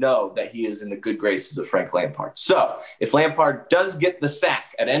already know that he is in the good graces of Frank Lampard. So if Lampard does get the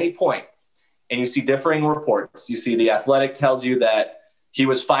sack at any point, and you see differing reports, you see The Athletic tells you that he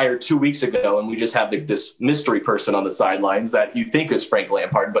was fired 2 weeks ago, and we just have this mystery person on the sidelines that you think is Frank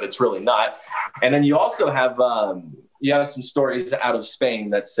Lampard, but it's really not. And then you also have some stories out of Spain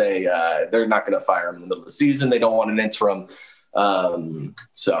that say they're not going to fire him in the middle of the season. They don't want an interim.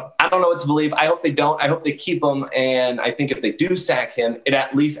 So I don't know what to believe. I hope they don't. I hope they keep him. And I think if they do sack him, it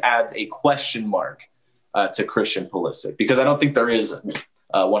at least adds a question mark to Christian Pulisic, because I don't think there is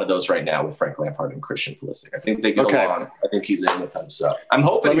one of those right now with Frank Lampard and Christian Pulisic. I think they get along. I think he's in with them. So I'm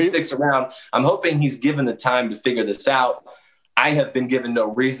hoping he sticks around. I'm hoping he's given the time to figure this out. I have been given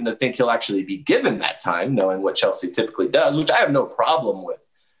no reason to think he'll actually be given that time, knowing what Chelsea typically does, which I have no problem with.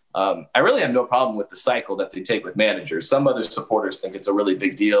 I really have no problem with the cycle that they take with managers. Some other supporters think it's a really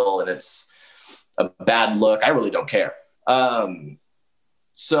big deal and it's a bad look. I really don't care.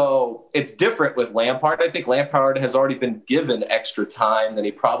 So it's different with Lampard. I think Lampard has already been given extra time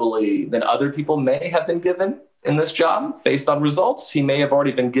than other people may have been given in this job based on results. He may have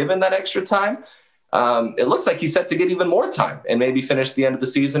already been given that extra time. It looks like he's set to get even more time and maybe finish the end of the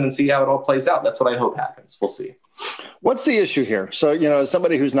season and see how it all plays out. That's what I hope happens. We'll see. What's the issue here? So, as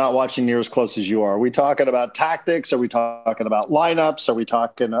somebody who's not watching near as close as you are we talking about tactics? Are we talking about lineups? Are we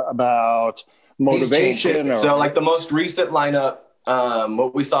talking about motivation? So the most recent lineup,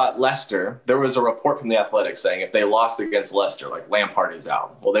 what we saw at Leicester, there was a report from The Athletic saying if they lost against Leicester, Lampard is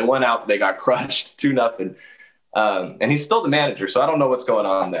out. Well, they went out, they got crushed 2-0. And he's still the manager, so I don't know what's going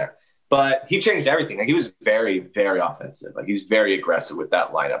on there. But he changed everything. He was very, very offensive. He was very aggressive with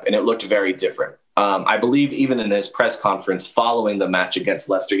that lineup, and it looked very different. I believe even in his press conference following the match against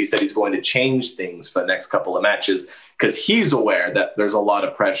Leicester, he said he's going to change things for the next couple of matches because he's aware that there's a lot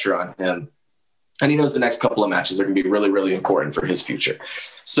of pressure on him. And he knows the next couple of matches are going to be really, really important for his future.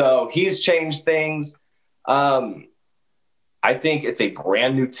 So he's changed things. I think it's a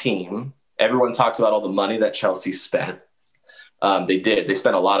brand new team. Everyone talks about all the money that Chelsea spent. They did. They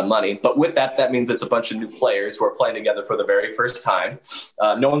spent a lot of money. But with that, that means it's a bunch of new players who are playing together for the very first time.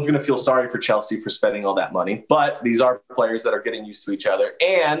 No one's going to feel sorry for Chelsea for spending all that money. But these are players that are getting used to each other.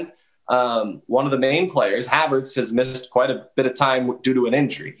 And one of the main players, Havertz, has missed quite a bit of time due to an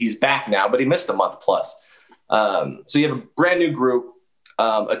injury. He's back now, but he missed a month plus. So you have a brand new group,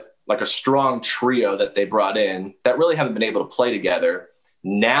 a strong trio that they brought in that really haven't been able to play together.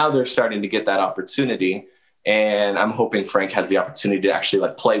 Now they're starting to get that opportunity. And I'm hoping Frank has the opportunity to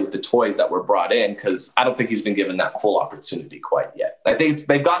actually play with the toys that were brought in, because I don't think he's been given that full opportunity quite yet. I think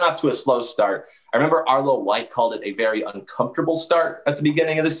they've gotten off to a slow start. I remember Arlo White called it a very uncomfortable start at the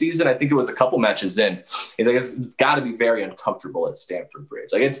beginning of the season. I think it was a couple matches in. He's like, it's got to be very uncomfortable at Stamford Bridge.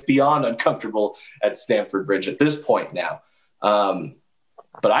 It's beyond uncomfortable at Stamford Bridge at this point now.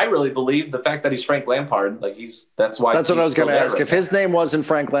 But I really believe the fact that he's Frank Lampard, like that's why. That's what I was going to ask. Right if his name wasn't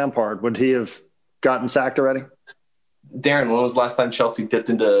Frank Lampard, would he have gotten sacked already? Darren, when was the last time Chelsea dipped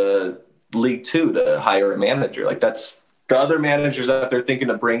into League Two to hire a manager? Like that's the other managers that they're thinking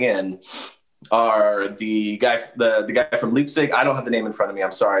to bring in are the guy from Leipzig. I don't have the name in front of me.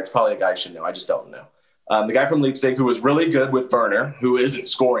 I'm sorry. It's probably a guy I should know. I just don't know. The guy from Leipzig who was really good with Werner, who isn't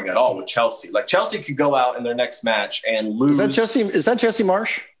scoring at all with Chelsea. Like Chelsea could go out in their next match and lose. Is that Jesse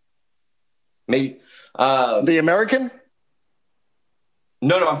Marsh? Maybe. The American?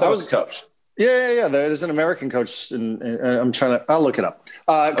 No, I'm talking about the coach. Yeah. There's an American coach, and I'll look it up.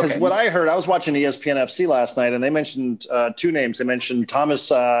 Because what I heard, I was watching ESPN FC last night, and they mentioned two names. They mentioned Thomas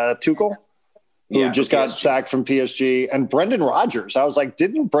Tuchel, who just got sacked from PSG, and Brendan Rodgers. I was like,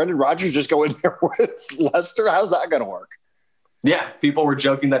 didn't Brendan Rodgers just go in there with Leicester? How's that going to work? Yeah, people were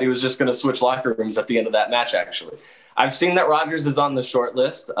joking that he was just going to switch locker rooms at the end of that match, actually. I've seen that Rodgers is on the short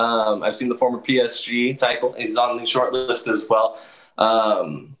list. I've seen the former PSG title. He's on the short list as well.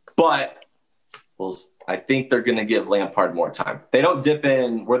 But I think they're going to give Lampard more time. They don't dip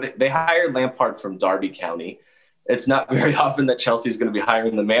in where they hired Lampard from Derby County. It's not very often that Chelsea is going to be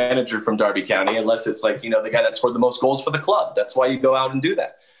hiring the manager from Derby County unless it's like, the guy that scored the most goals for the club. That's why you go out and do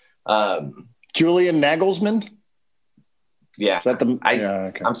that. Julian Nagelsmann? Yeah. Is that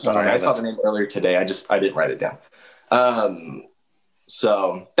okay. I'm sorry. I saw the name earlier today. I didn't write it down.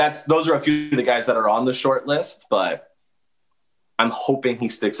 So those are a few of the guys that are on the short list, but I'm hoping he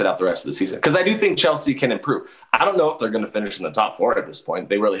sticks it out the rest of the season because I do think Chelsea can improve. I don't know if they're going to finish in the top four at this point.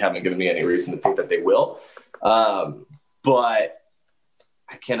 They really haven't given me any reason to think that they will. But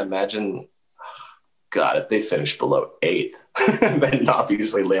I can't imagine, God, if they finish below 8th, then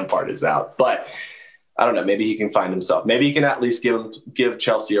obviously Lampard is out. But I don't know. Maybe he can find himself. Maybe he can at least give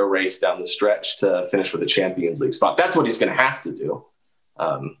Chelsea a race down the stretch to finish with a Champions League spot. That's what he's going to have to do.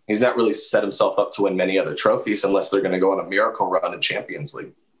 He's not really set himself up to win many other trophies unless they're going to go on a miracle run in Champions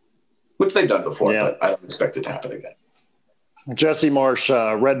League, which they've done before, but I don't expect it to happen again. Jesse Marsh,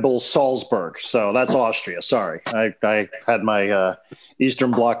 Red Bull Salzburg. So that's Austria. Sorry. I had my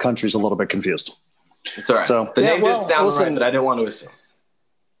Eastern Bloc countries a little bit confused. It's all right. So the name didn't sound right, but I didn't want to assume.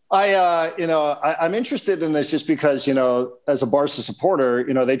 I'm interested in this just because, as a Barca supporter,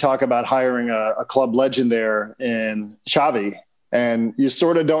 they talk about hiring a club legend there in Xavi, and you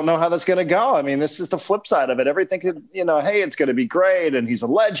sort of don't know how that's going to go. I mean, this is the flip side of it. Everything could, hey, it's going to be great, and he's a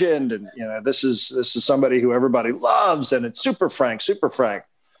legend, and this is somebody who everybody loves, and it's super Frank.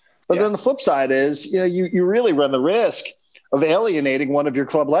 But then the flip side is, you really run the risk of alienating one of your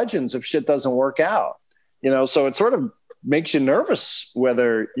club legends if shit doesn't work out. So it sort of makes you nervous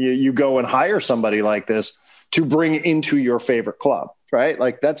whether you go and hire somebody like this to bring into your favorite club, right?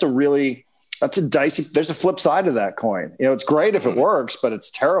 Like that's a dicey, there's a flip side of that coin. It's great if it works, but it's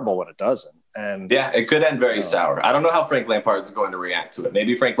terrible when it doesn't. And yeah, it could end very sour. I don't know how Frank Lampard's going to react to it.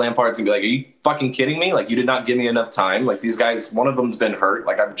 Maybe Frank Lampard's gonna be like, are you fucking kidding me? Like you did not give me enough time. Like these guys, one of them's been hurt.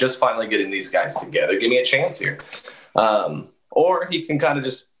 Like I'm just finally getting these guys together. Give me a chance here. Or he can kind of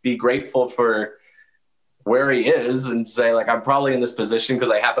just be grateful for where he is and say like, I'm probably in this position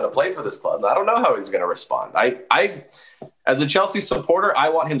because I happen to play for this club. I don't know how he's going to respond. I, as a Chelsea supporter, I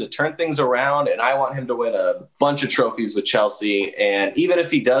want him to turn things around and I want him to win a bunch of trophies with Chelsea. And even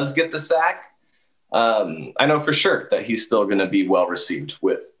if he does get the sack, I know for sure that he's still going to be well received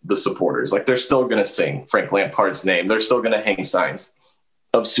with the supporters. Like they're still going to sing Frank Lampard's name. They're still going to hang signs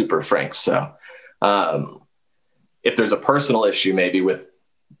of Super Frank. So if there's a personal issue, maybe with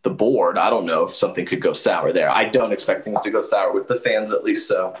the board, I don't know if something could go sour there. I don't expect things to go sour with the fans, at least.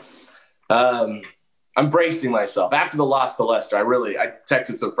 So I'm bracing myself. After the loss to Leicester, I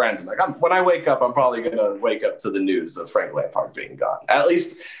texted some friends. I'm like, when I wake up, I'm probably going to wake up to the news of Frank Lampard being gone. At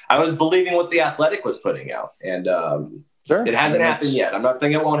least I was believing what The Athletic was putting out. And It hasn't happened yet. I'm not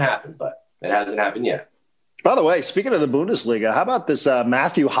saying it won't happen, but it hasn't happened yet. By the way, speaking of the Bundesliga, how about this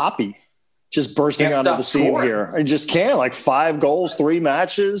Matthew Hoppe? Just bursting onto the scene here. I just can't. Like 5 goals, 3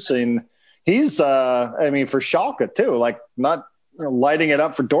 matches. And he's, for Schalke too, like not lighting it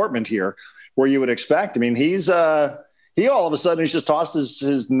up for Dortmund here where you would expect. I mean, he all of a sudden he's just tossed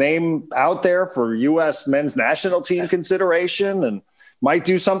his name out there for U.S. men's national team consideration and might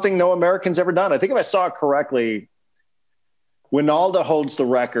do something no American's ever done. I think if I saw it correctly, Wijnaldum holds the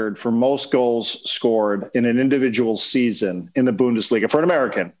record for most goals scored in an individual season in the Bundesliga for an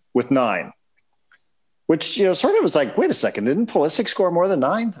American with 9. Which, sort of was like, wait a second, didn't Pulisic score more than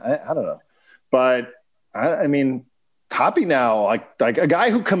 9? I don't know. But, Hoppe now, like a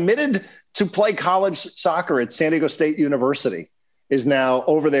guy who committed to play college soccer at San Diego State University is now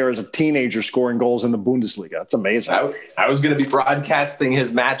over there as a teenager scoring goals in the Bundesliga. It's amazing. I was going to be broadcasting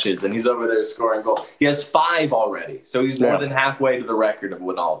his matches, and he's over there scoring goals. He has 5 already, so he's more than halfway to the record of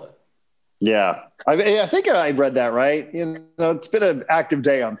Wijnaldum. Yeah, I think I read that right. It's been an active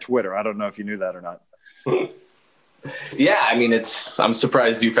day on Twitter. I don't know if you knew that or not. Yeah, I mean, I'm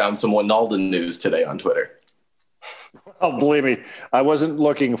surprised you found some Wijnaldum news today on Twitter. Oh, believe me, I wasn't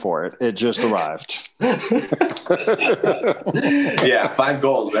looking for it. It just arrived. Yeah, 5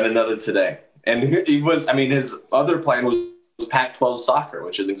 goals and another today. And his other plan was Pac-12 soccer,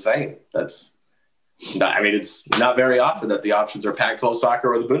 which is insane. It's not very often that the options are Pac-12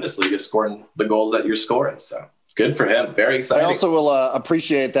 soccer or the Bundesliga scoring the goals that you're scoring. So good for him. Very exciting. I also will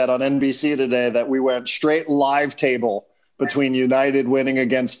appreciate that on NBC today that we went straight live table between United winning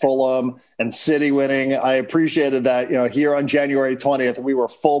against Fulham and City winning. I appreciated that, here on January 20th, we were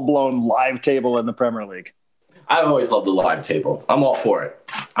full-blown live table in the Premier League. I've always loved the live table. I'm all for it.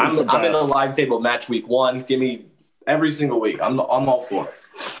 I'm in the live table match week 1. Give me every single week. I'm all for it.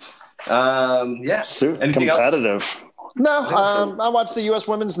 Yeah. Anything competitive. Else? No, I watched the U.S.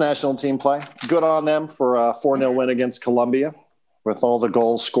 women's national team play. Good on them for a 4-0 win against Colombia with all the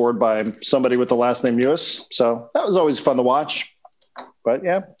goals scored by somebody with the last name Lewis. So that was always fun to watch. But,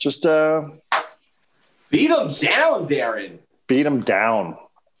 yeah, just beat them down, Darren. Beat them down.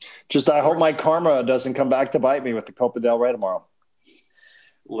 Just I hope my karma doesn't come back to bite me with the Copa del Rey tomorrow.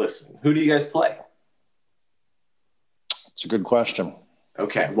 Listen, who do you guys play? It's a good question.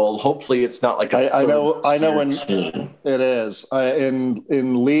 Okay, well, hopefully it's not like I know when team. It is.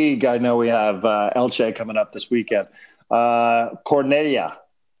 In league, I know we have Elche coming up this weekend. Cornellà,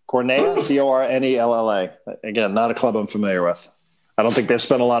 Cornella. Again, not a club I'm familiar with. I don't think they've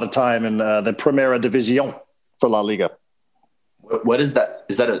spent a lot of time in the Primera División for La Liga. What is that?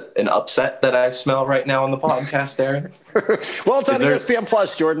 Is that an upset that I smell right now on the podcast, Darren? Well, it's on ESPN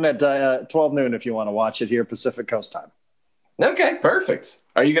Plus, Jordan, at 12 noon if you want to watch it here, Pacific Coast time. Okay, perfect.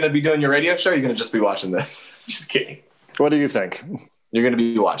 Are you going to be doing your radio show or are you going to just be watching this? Just kidding. What do you think? You're going to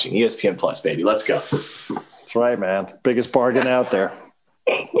be watching ESPN Plus, baby. Let's go. That's right, man. Biggest bargain out there.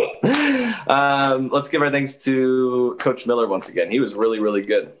 Let's give our thanks to Coach Miller once again. He was really, really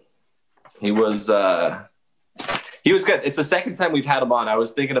good. He was good. It's the second time we've had him on. I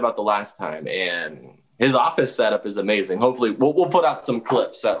was thinking about the last time, and his office setup is amazing. Hopefully, we'll put out some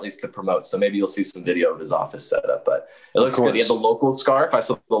clips at least to promote. So maybe you'll see some video of his office setup. But it looks good. He had the local scarf. I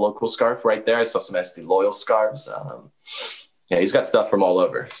saw the local scarf right there. I saw some SD Loyal scarves. Yeah, he's got stuff from all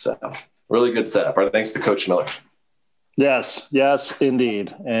over. So really good setup. Our thanks to Coach Miller. Yes,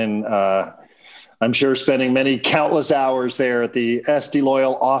 indeed. And I'm sure spending many countless hours there at the SD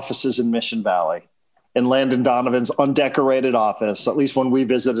Loyal offices in Mission Valley, in Landon Donovan's undecorated office, at least when we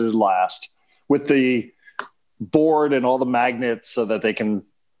visited last, with the board and all the magnets so that they can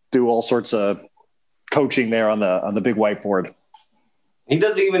do all sorts of coaching there on the big whiteboard. He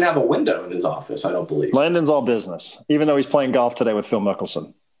doesn't even have a window in his office, I don't believe. Landon's all business, even though he's playing golf today with Phil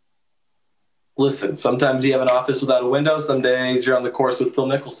Mickelson. Listen, sometimes you have an office without a window. Some days you're on the course with Phil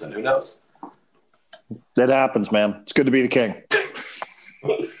Mickelson. Who knows? That happens, man. It's good to be the king.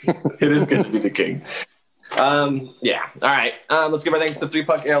 It is good to be the king. Yeah. All right. Let's give our thanks to 3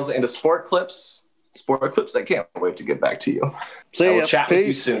 Puck Ales and to Sport Clips. Sport Clips, I can't wait to get back to you. See ya. Chat with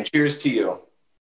you soon. Cheers to you.